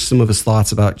 Okay. Here's some of his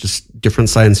thoughts about just different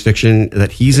science fiction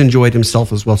that he's enjoyed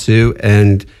himself as well too.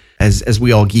 And as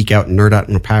we all geek out and nerd out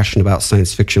and are passionate about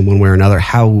science fiction one way or another,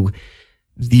 how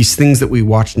these things that we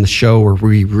watch in the show or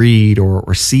we read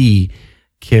or see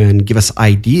can give us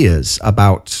ideas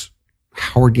about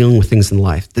how we're dealing with things in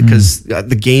life. Because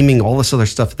the gaming, all this other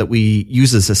stuff that we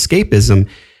use as escapism,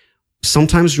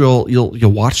 sometimes you'll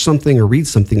watch something or read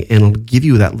something and it'll give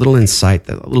you that little insight,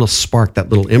 that little spark, that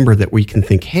little ember that where you can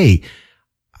think, hey,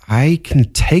 I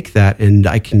can take that and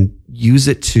I can use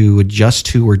it to adjust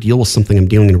to or deal with something I'm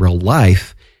dealing in real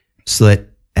life, so that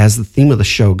as the theme of the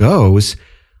show goes,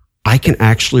 I can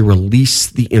actually release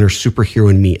the inner superhero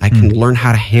in me. I can learn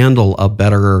how to handle a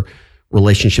better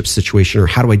relationship situation, or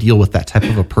how do I deal with that type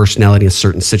of a personality in a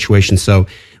certain situation. So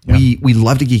we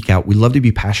love to geek out. We love to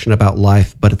be passionate about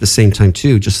life, but at the same time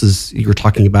too, just as you were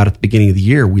talking about at the beginning of the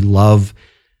year, we love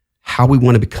how we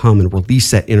want to become and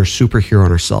release that inner superhero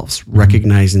in ourselves,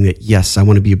 recognizing that, yes, I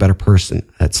want to be a better person.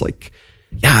 That's like,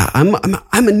 yeah,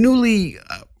 I'm a newly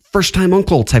first time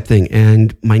uncle type thing.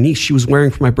 And my niece, she was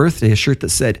wearing for my birthday a shirt that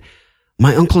said,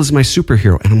 my uncle is my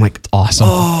superhero. And I'm like, awesome.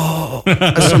 Oh,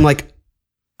 so I'm like,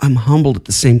 I'm humbled at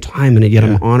the same time. And yet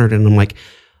I'm honored. And I'm like,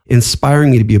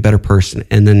 inspiring me to be a better person.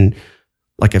 And then,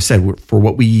 like I've said, for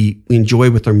what we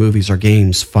enjoy with our movies, our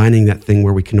games, finding that thing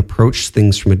where we can approach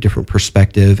things from a different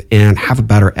perspective and have a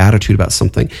better attitude about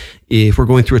something. If we're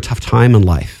going through a tough time in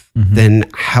life, then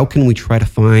how can we try to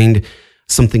find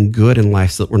something good in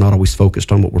life so that we're not always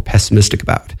focused on what we're pessimistic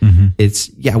about?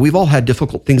 We've all had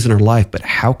difficult things in our life, but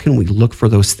how can we look for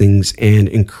those things and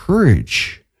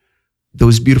encourage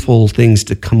those beautiful things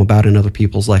to come about in other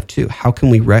people's life too? How can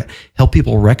we help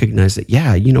people recognize that,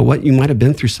 yeah, you know what, you might have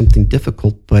been through something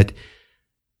difficult, but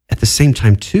at the same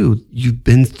time too, you've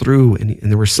been through and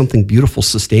there was something beautiful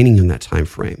sustaining you in that time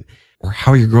frame, or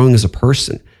how you're growing as a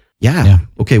person. Yeah.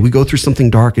 Okay, we go through something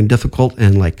dark and difficult,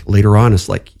 and like later on, it's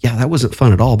like, yeah, that wasn't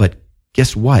fun at all, but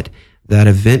guess what? that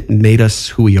event made us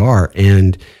who we are,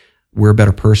 and we're a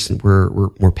better person. We're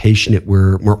more patient.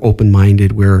 We're more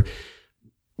open-minded.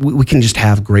 We can just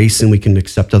have grace, and we can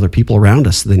accept other people around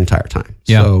us the entire time.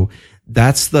 Yeah. So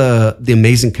that's the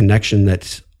amazing connection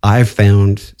that I've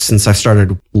found since I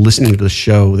started listening to the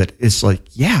show, that it's like,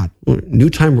 yeah, new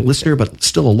time listener, but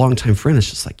still a long time friend. It's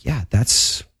just like, yeah,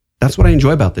 that's what I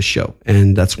enjoy about this show.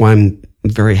 And that's why I'm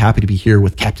very happy to be here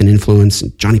with Captain Influence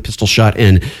and JonnyPistolShot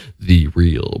and the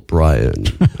real Brian.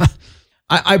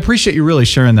 I appreciate you really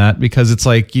sharing that, because it's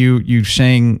like you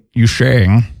saying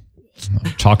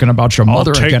talking about your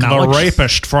mother I'll take again, the Alex.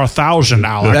 rapist for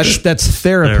 $1,000. That's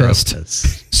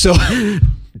therapist. So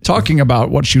talking about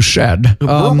what you said.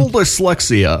 Verbal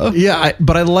dyslexia. Yeah,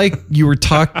 but I like you were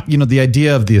the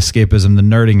idea of the escapism, the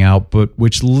nerding out, but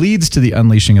which leads to the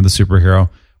unleashing of the superhero,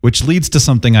 which leads to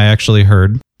something I actually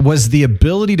heard, was the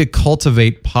ability to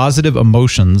cultivate positive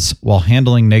emotions while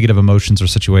handling negative emotions or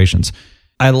situations.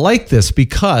 I like this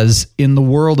because in the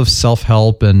world of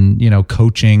self-help and,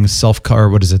 coaching,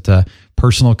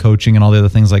 personal coaching and all the other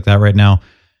things like that right now,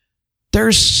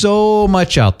 there's so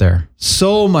much out there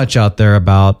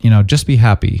about, just be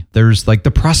happy. There's like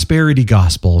the prosperity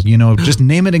gospel, just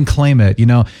name it and claim it.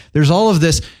 There's all of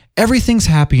this. Everything's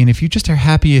happy. And if you just are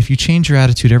happy, if you change your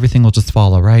attitude, everything will just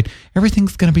follow, right?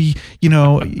 Everything's going to be,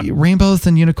 rainbows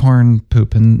and unicorn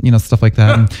poop and, stuff like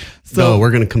that. And so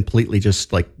we're going to completely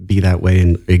just like be that way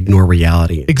and ignore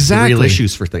reality. Exactly. Real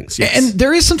issues for things. Yes. And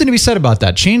there is something to be said about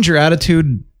that. Change your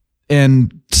attitude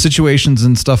and situations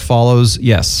and stuff follows.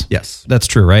 Yes. That's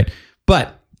true, right?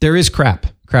 But there is crap.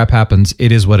 Crap happens.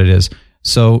 It is what it is.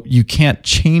 So you can't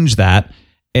change that.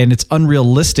 And it's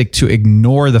unrealistic to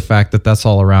ignore the fact that that's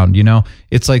all around,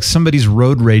 It's like somebody's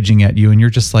road raging at you and you're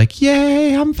just like,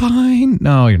 yay, I'm fine.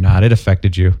 No, you're not. It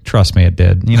affected you. Trust me, it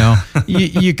did.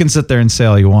 You can sit there and say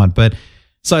all you want. But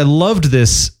so I loved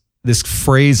this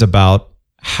phrase about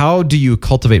how do you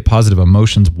cultivate positive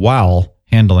emotions while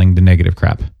handling the negative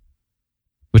crap,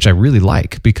 which I really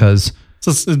like, because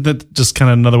so that's just kind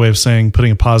of another way of saying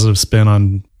putting a positive spin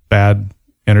on bad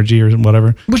energy or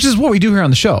whatever, which is what we do here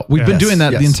on the show. We've been doing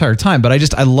that the entire time, but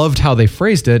I loved how they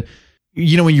phrased it.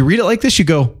 When you read it like this, you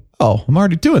go, oh, I'm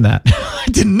already doing that. I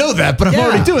didn't know that, but I'm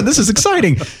already doing this. Is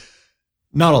exciting.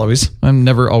 Not always. I'm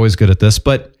never always good at this,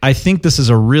 but I think this is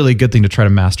a really good thing to try to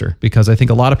master, because I think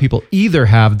a lot of people either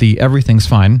have the everything's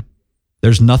fine,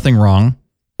 there's nothing wrong,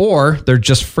 or they're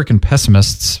just freaking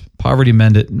pessimists, poverty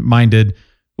minded,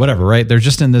 whatever, right? They're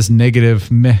just in this negative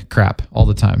meh crap all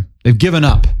the time. They've given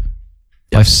up.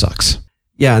 Life sucks.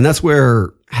 Yeah, and that's where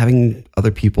having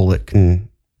other people that can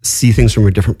see things from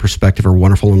a different perspective are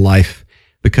wonderful in life,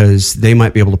 because they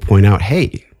might be able to point out,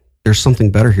 hey, there's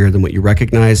something better here than what you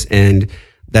recognize. And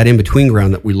that in-between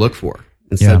ground that we look for,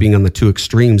 instead of being on the two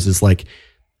extremes, is like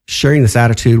sharing this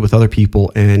attitude with other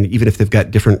people. And even if they've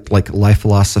got different like life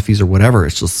philosophies or whatever,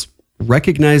 it's just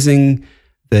recognizing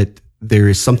that there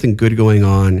is something good going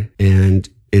on, and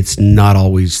it's not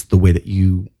always the way that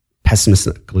you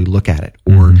pessimistically look at it.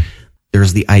 Or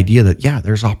there's the idea that,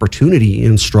 there's opportunity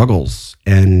in struggles,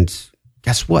 and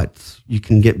guess what? You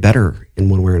can get better in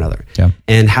one way or another. Yeah.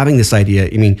 And having this idea,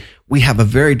 we have a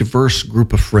very diverse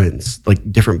group of friends,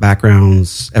 like different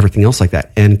backgrounds, everything else like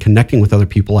that. And connecting with other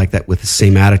people like that with the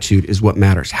same attitude is what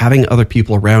matters. Having other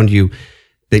people around you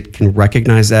that can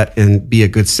recognize that and be a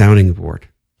good sounding board.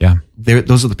 Yeah.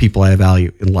 Those are the people I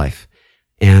value in life.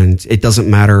 And it doesn't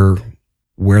matter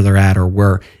where they're at or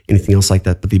where anything else like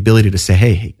that, but the ability to say,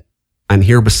 hey, I'm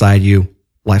here beside you.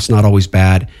 Life's not always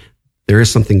bad. There is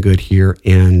something good here.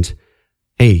 And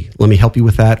hey, let me help you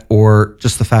with that. Or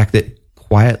just the fact that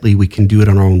quietly we can do it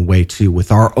on our own way too,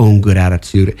 with our own good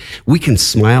attitude. We can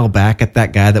smile back at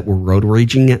that guy that we're road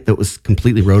raging at, that was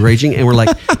completely road raging. And we're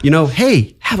like,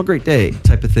 hey, have a great day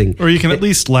type of thing. Or you can at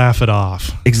least laugh it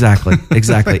off. Exactly.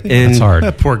 And that's hard.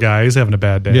 That poor guy, he's having a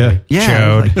bad day.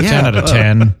 Yeah. 10 out of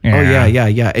 10. Yeah. Oh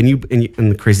yeah. And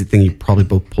the crazy thing, you probably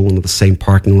both pull into the same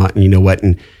parking lot, and you know what?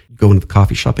 And you go into the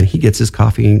coffee shop and he gets his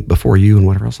coffee before you and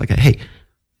whatever else like that. Hey,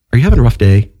 are you having a rough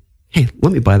day? Hey,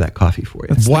 let me buy that coffee for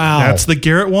you. That's the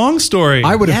Garrett Wong story.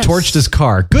 I would have torched his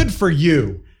car. Good for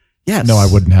you. Yes. No,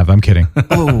 I wouldn't have. I'm kidding. But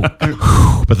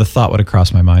the thought would have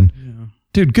crossed my mind. Yeah.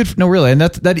 Dude, no, really. And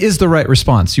that is the right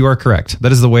response. You are correct.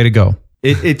 That is the way to go.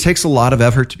 It takes a lot of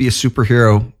effort to be a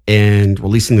superhero and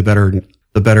releasing the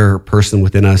better person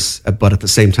within us. But at the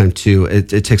same time, too,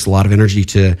 it takes a lot of energy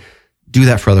to do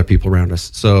that for other people around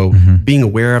us. So being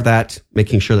aware of that,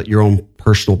 making sure that your own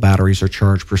personal batteries are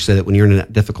charged, per se, that when you're in a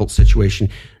difficult situation,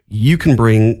 you can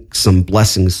bring some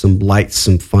blessings, some light,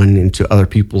 some fun into other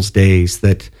people's days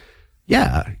that,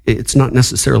 yeah, it's not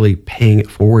necessarily paying it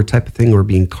forward type of thing or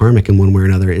being karmic in one way or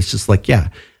another. It's just like, yeah,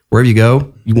 wherever you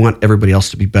go, you want everybody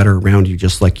else to be better around you,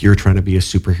 just like you're trying to be a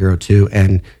superhero too.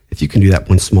 And if you can do that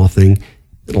one small thing,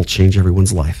 it'll change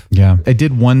everyone's life. Yeah. I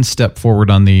did one step forward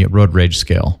on the road rage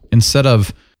scale. Instead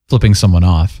of flipping someone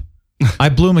off, I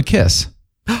blew him a kiss.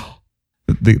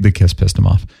 The kiss pissed him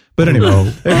off. But anyway,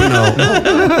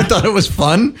 I thought it was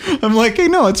fun. I'm like, hey,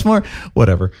 no, it's more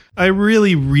whatever. I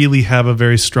really, really have a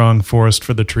very strong forest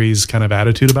for the trees kind of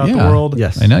attitude about the world.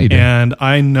 Yes. I know you do. And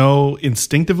I know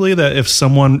instinctively that if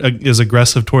someone is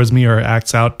aggressive towards me or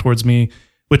acts out towards me,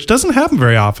 which doesn't happen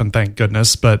very often, thank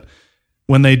goodness, but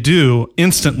when they do,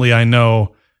 instantly I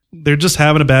know they're just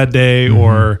having a bad day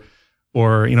or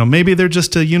maybe they're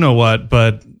just a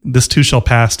but this too shall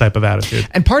pass type of attitude.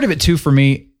 And part of it too for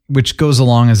me, which goes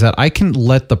along, is that I can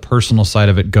let the personal side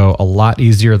of it go a lot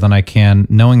easier than I can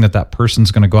knowing that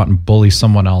person's going to go out and bully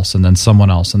someone else and then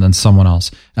someone else and then someone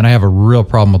else. And I have a real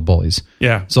problem with bullies.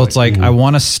 Yeah. So it's like, I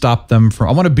want to stop them from,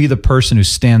 I want to be the person who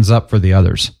stands up for the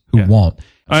others who won't.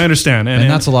 I understand. And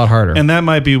that's a lot harder. And that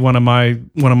might be one of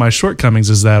my shortcomings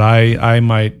is that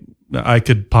I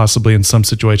could possibly in some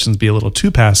situations be a little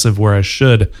too passive where I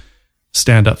should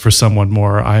stand up for someone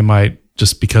more. I might,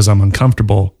 just because I'm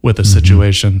uncomfortable with a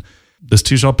situation, this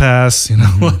too shall pass,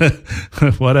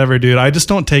 whatever, dude. I just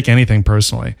don't take anything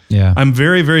personally. Yeah. I'm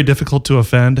very, very difficult to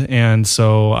offend. And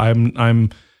so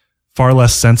I'm far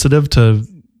less sensitive to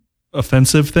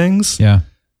offensive things. Yeah.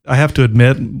 I have to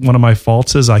admit, one of my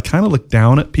faults is I kind of look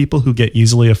down at people who get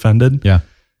easily offended. Yeah.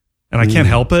 And I can't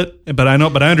help it, but I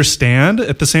understand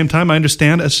at the same time. I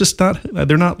understand it's just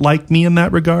they're not like me in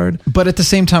that regard. But at the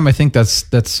same time, I think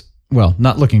that's well,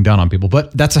 not looking down on people,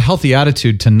 but that's a healthy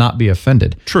attitude to not be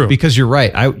offended. True. Because you're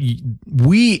right.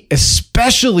 We,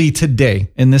 especially today,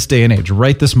 in this day and age,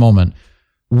 right this moment,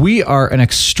 we are an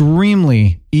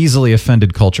extremely easily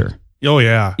offended culture. Oh,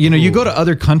 yeah. You go to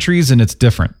other countries and it's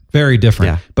different, very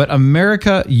different. Yeah. But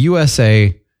America,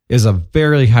 USA is a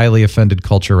very highly offended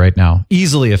culture right now,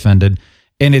 easily offended.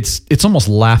 And it's almost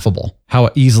laughable how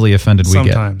easily offended we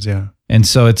get. Sometimes, yeah. And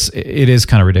so it is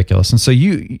kind of ridiculous. And so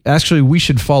we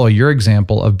should follow your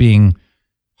example of being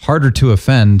harder to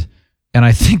offend. And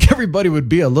I think everybody would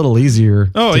be a little easier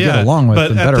to get along with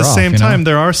and better off. But at the same time,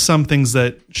 there are some things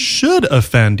that should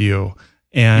offend you.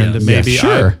 And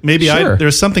Sure.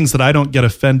 there's some things that I don't get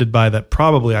offended by that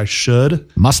probably I should.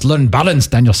 Must learn balance,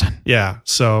 Danielson. Yeah.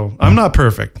 So I'm not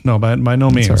perfect. No, by no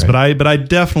means. right. But I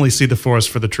definitely see the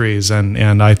forest for the trees,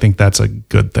 and I think that's a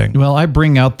good thing. Well, I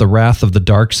bring out the wrath of the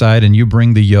dark side and you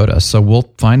bring the Yoda. So we'll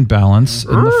find balance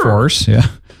in the force. Yeah.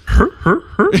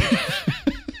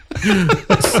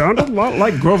 Sounded a lot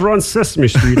like Grover on Sesame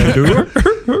Street, I do.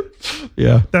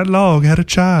 Yeah. That log had a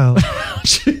child.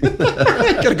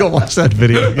 Gotta go watch that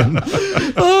video again.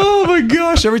 Oh my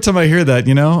gosh. Every time I hear that,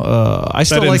 I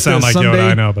still That didn't like sound that like someday,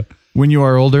 Yoda, I know, but when you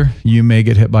are older, you may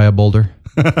get hit by a boulder.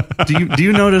 Do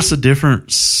you notice a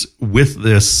difference with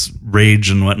this rage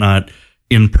and whatnot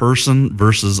in person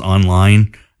versus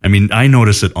online? I mean, I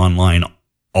notice it online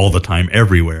all the time,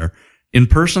 everywhere. In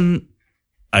person,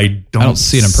 I don't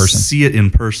see it in person. See it in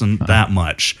person that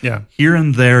much. Yeah. Here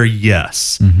and there,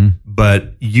 yes.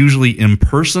 But usually in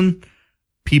person,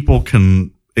 people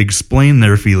can explain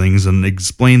their feelings and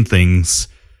explain things.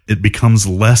 It becomes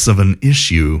less of an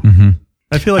issue.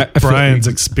 I feel like Brian's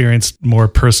experienced more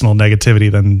personal negativity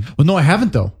than. Well, no, I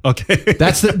haven't though. Okay.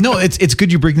 It's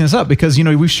good you bring this up because,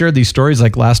 we've shared these stories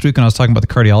like last week when I was talking about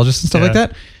the cardiologists and stuff like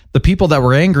that. The people that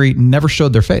were angry never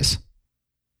showed their face.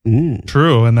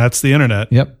 True, and that's the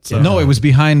internet. Yep. So. No, it was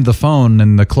behind the phone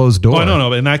and the closed door. Oh, no,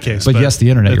 but in that case. But yes, the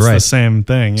internet, you're right. It's the same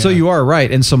thing. Yeah. So you are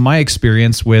right. And so my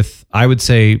experience with, I would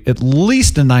say at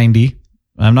least a 90,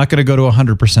 I'm not going to go to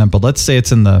 100%, but let's say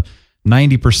it's in the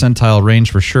 90 percentile range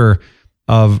for sure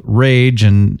of rage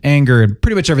and anger and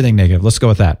pretty much everything negative. Let's go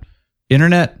with that.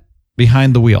 Internet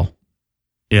behind the wheel.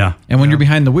 Yeah. And when you're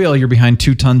behind the wheel, you're behind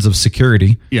 2 tons of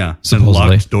security. Yeah. Supposedly.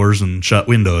 And locked doors and shut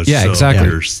windows. Yeah, so exactly.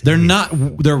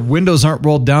 Their windows aren't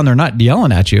rolled down. They're not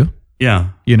yelling at you.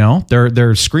 Yeah.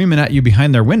 They're screaming at you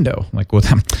behind their window. Like, well,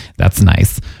 that's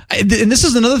nice. And this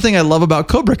is another thing I love about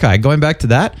Cobra Kai. Going back to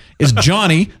that is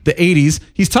Johnny, the 80s.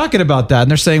 He's talking about that.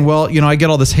 And they're saying, well, I get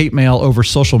all this hate mail over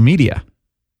social media.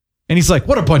 And he's like,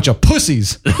 what a bunch of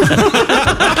pussies.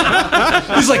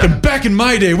 He's like, back in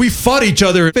my day, we fought each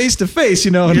other face to face,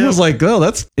 And he was like, oh,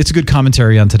 it's a good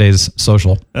commentary on today's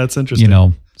social. That's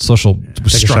interesting. Social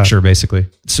structure, basically.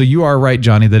 So you are right,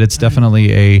 Johnny, that it's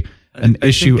definitely an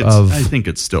issue of. I think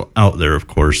it's still out there, of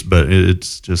course, but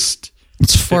it's just.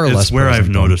 It's far less. It's where I've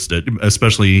noticed it,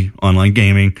 especially online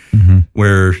gaming,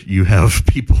 where you have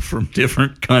people from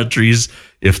different countries.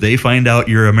 If they find out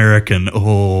you're American,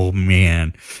 oh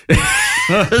man,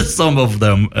 some of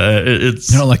them,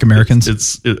 it's you don't like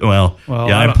Americans. Well,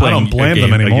 yeah, I'm playing I don't blame a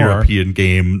them anymore. European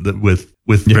game with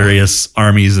various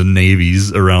armies and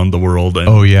navies around the world.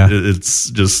 And it's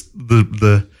just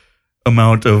the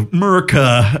amount of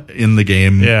America in the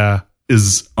game. Yeah.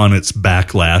 Is on its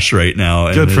backlash right now.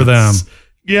 And good for them.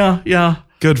 Yeah.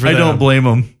 Good for them. I don't blame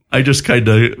them. I just kind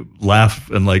of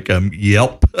laugh and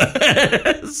yelp.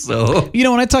 So,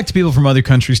 when I talk to people from other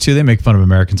countries too, they make fun of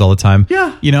Americans all the time.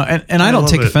 Yeah. And I don't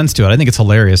take offense to it. I think it's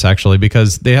hilarious actually,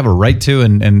 because they have a right to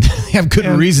and they have good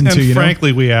reason to, And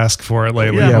frankly, we ask for it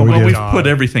lately. Yeah, we've put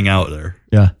everything out there.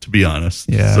 Yeah. To be honest.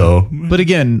 Yeah. So, but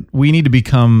again, we need to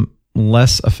become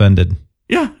less offended.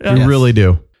 Yeah. We really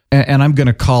do. And I'm going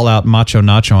to call out Macho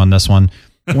Nacho on this one.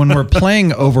 When we're playing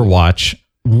Overwatch,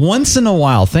 once in a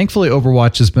while, thankfully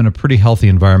Overwatch has been a pretty healthy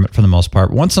environment for the most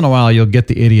part. Once in a while, you'll get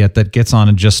the idiot that gets on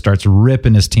and just starts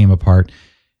ripping his team apart.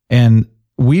 And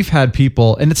we've had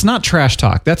people, and it's not trash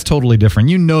talk. That's totally different.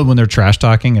 You know when they're trash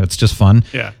talking and it's just fun.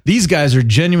 Yeah. These guys are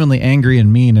genuinely angry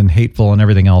and mean and hateful and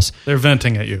everything else. They're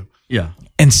venting at you. Yeah.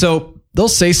 And so they'll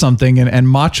say something and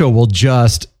Macho will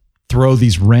just throw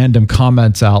these random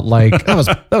comments out like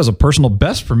that was a personal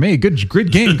best for me.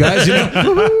 Good game, guys.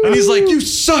 And he's like, you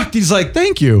sucked. He's like,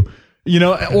 thank you.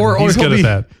 Or he's good at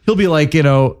that. He'll be like,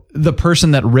 the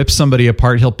person that rips somebody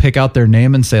apart, he'll pick out their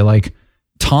name and say like,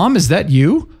 Tom, is that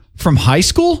you from high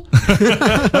school?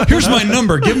 Here's my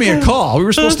number. Give me a call. We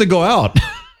were supposed to go out.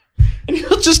 And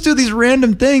he'll just do these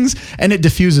random things and it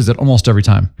diffuses it almost every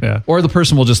time. Yeah. Or the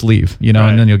person will just leave, and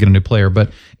then you'll get a new player.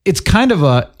 But it's kind of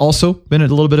also been a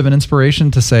little bit of an inspiration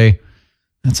to say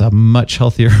that's a much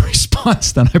healthier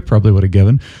response than I probably would have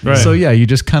given. Right. So yeah, you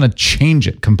just kind of change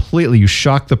it completely. You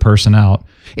shock the person out.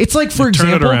 It's like, for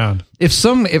example, turn it around.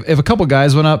 If a couple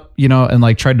guys went up, and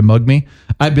like tried to mug me,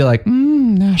 I'd be like,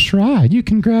 that's right. You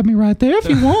can grab me right there if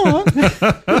you want.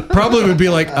 Probably would be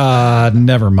like,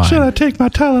 never mind. Should I take my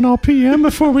Tylenol PM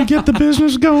before we get the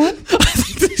business going?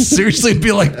 Seriously, it'd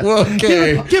be like, well,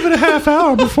 okay. Give it a half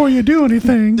hour before you do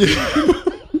anything.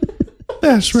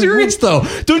 That's right. Serious though.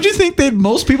 Don't you think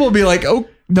most people would be like, oh,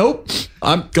 nope,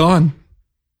 I'm gone.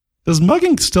 Does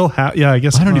mugging still have? Yeah, I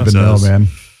guess I don't even know, man.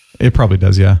 It probably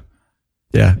does. Yeah.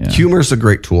 Humor's a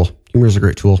great tool.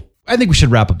 I think we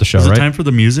should wrap up the show, Is it right? time for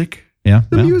the music? Yeah.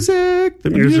 The music. I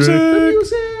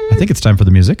think it's time for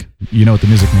the music. You know what the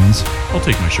music means. I'll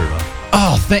take my shirt off.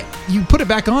 Oh, you put it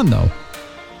back on though.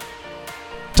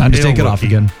 Time to take it off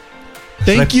again.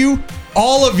 Thank you,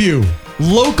 all of you,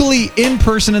 locally, in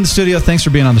person, in the studio. Thanks for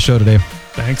being on the show today.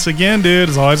 Thanks again, dude.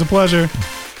 It's always a pleasure.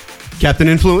 Captain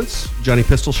Influence,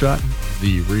 JonnyPistolShot,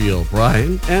 The Real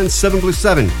Brian, and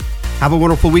 7BlueSeven. Have a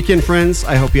wonderful weekend, friends.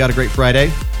 I hope you had a great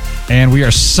Friday. And we are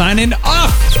signing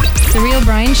off. The Real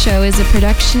Brian Show is a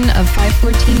production of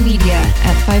 514 Media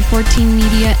at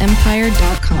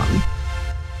 514mediaempire.com.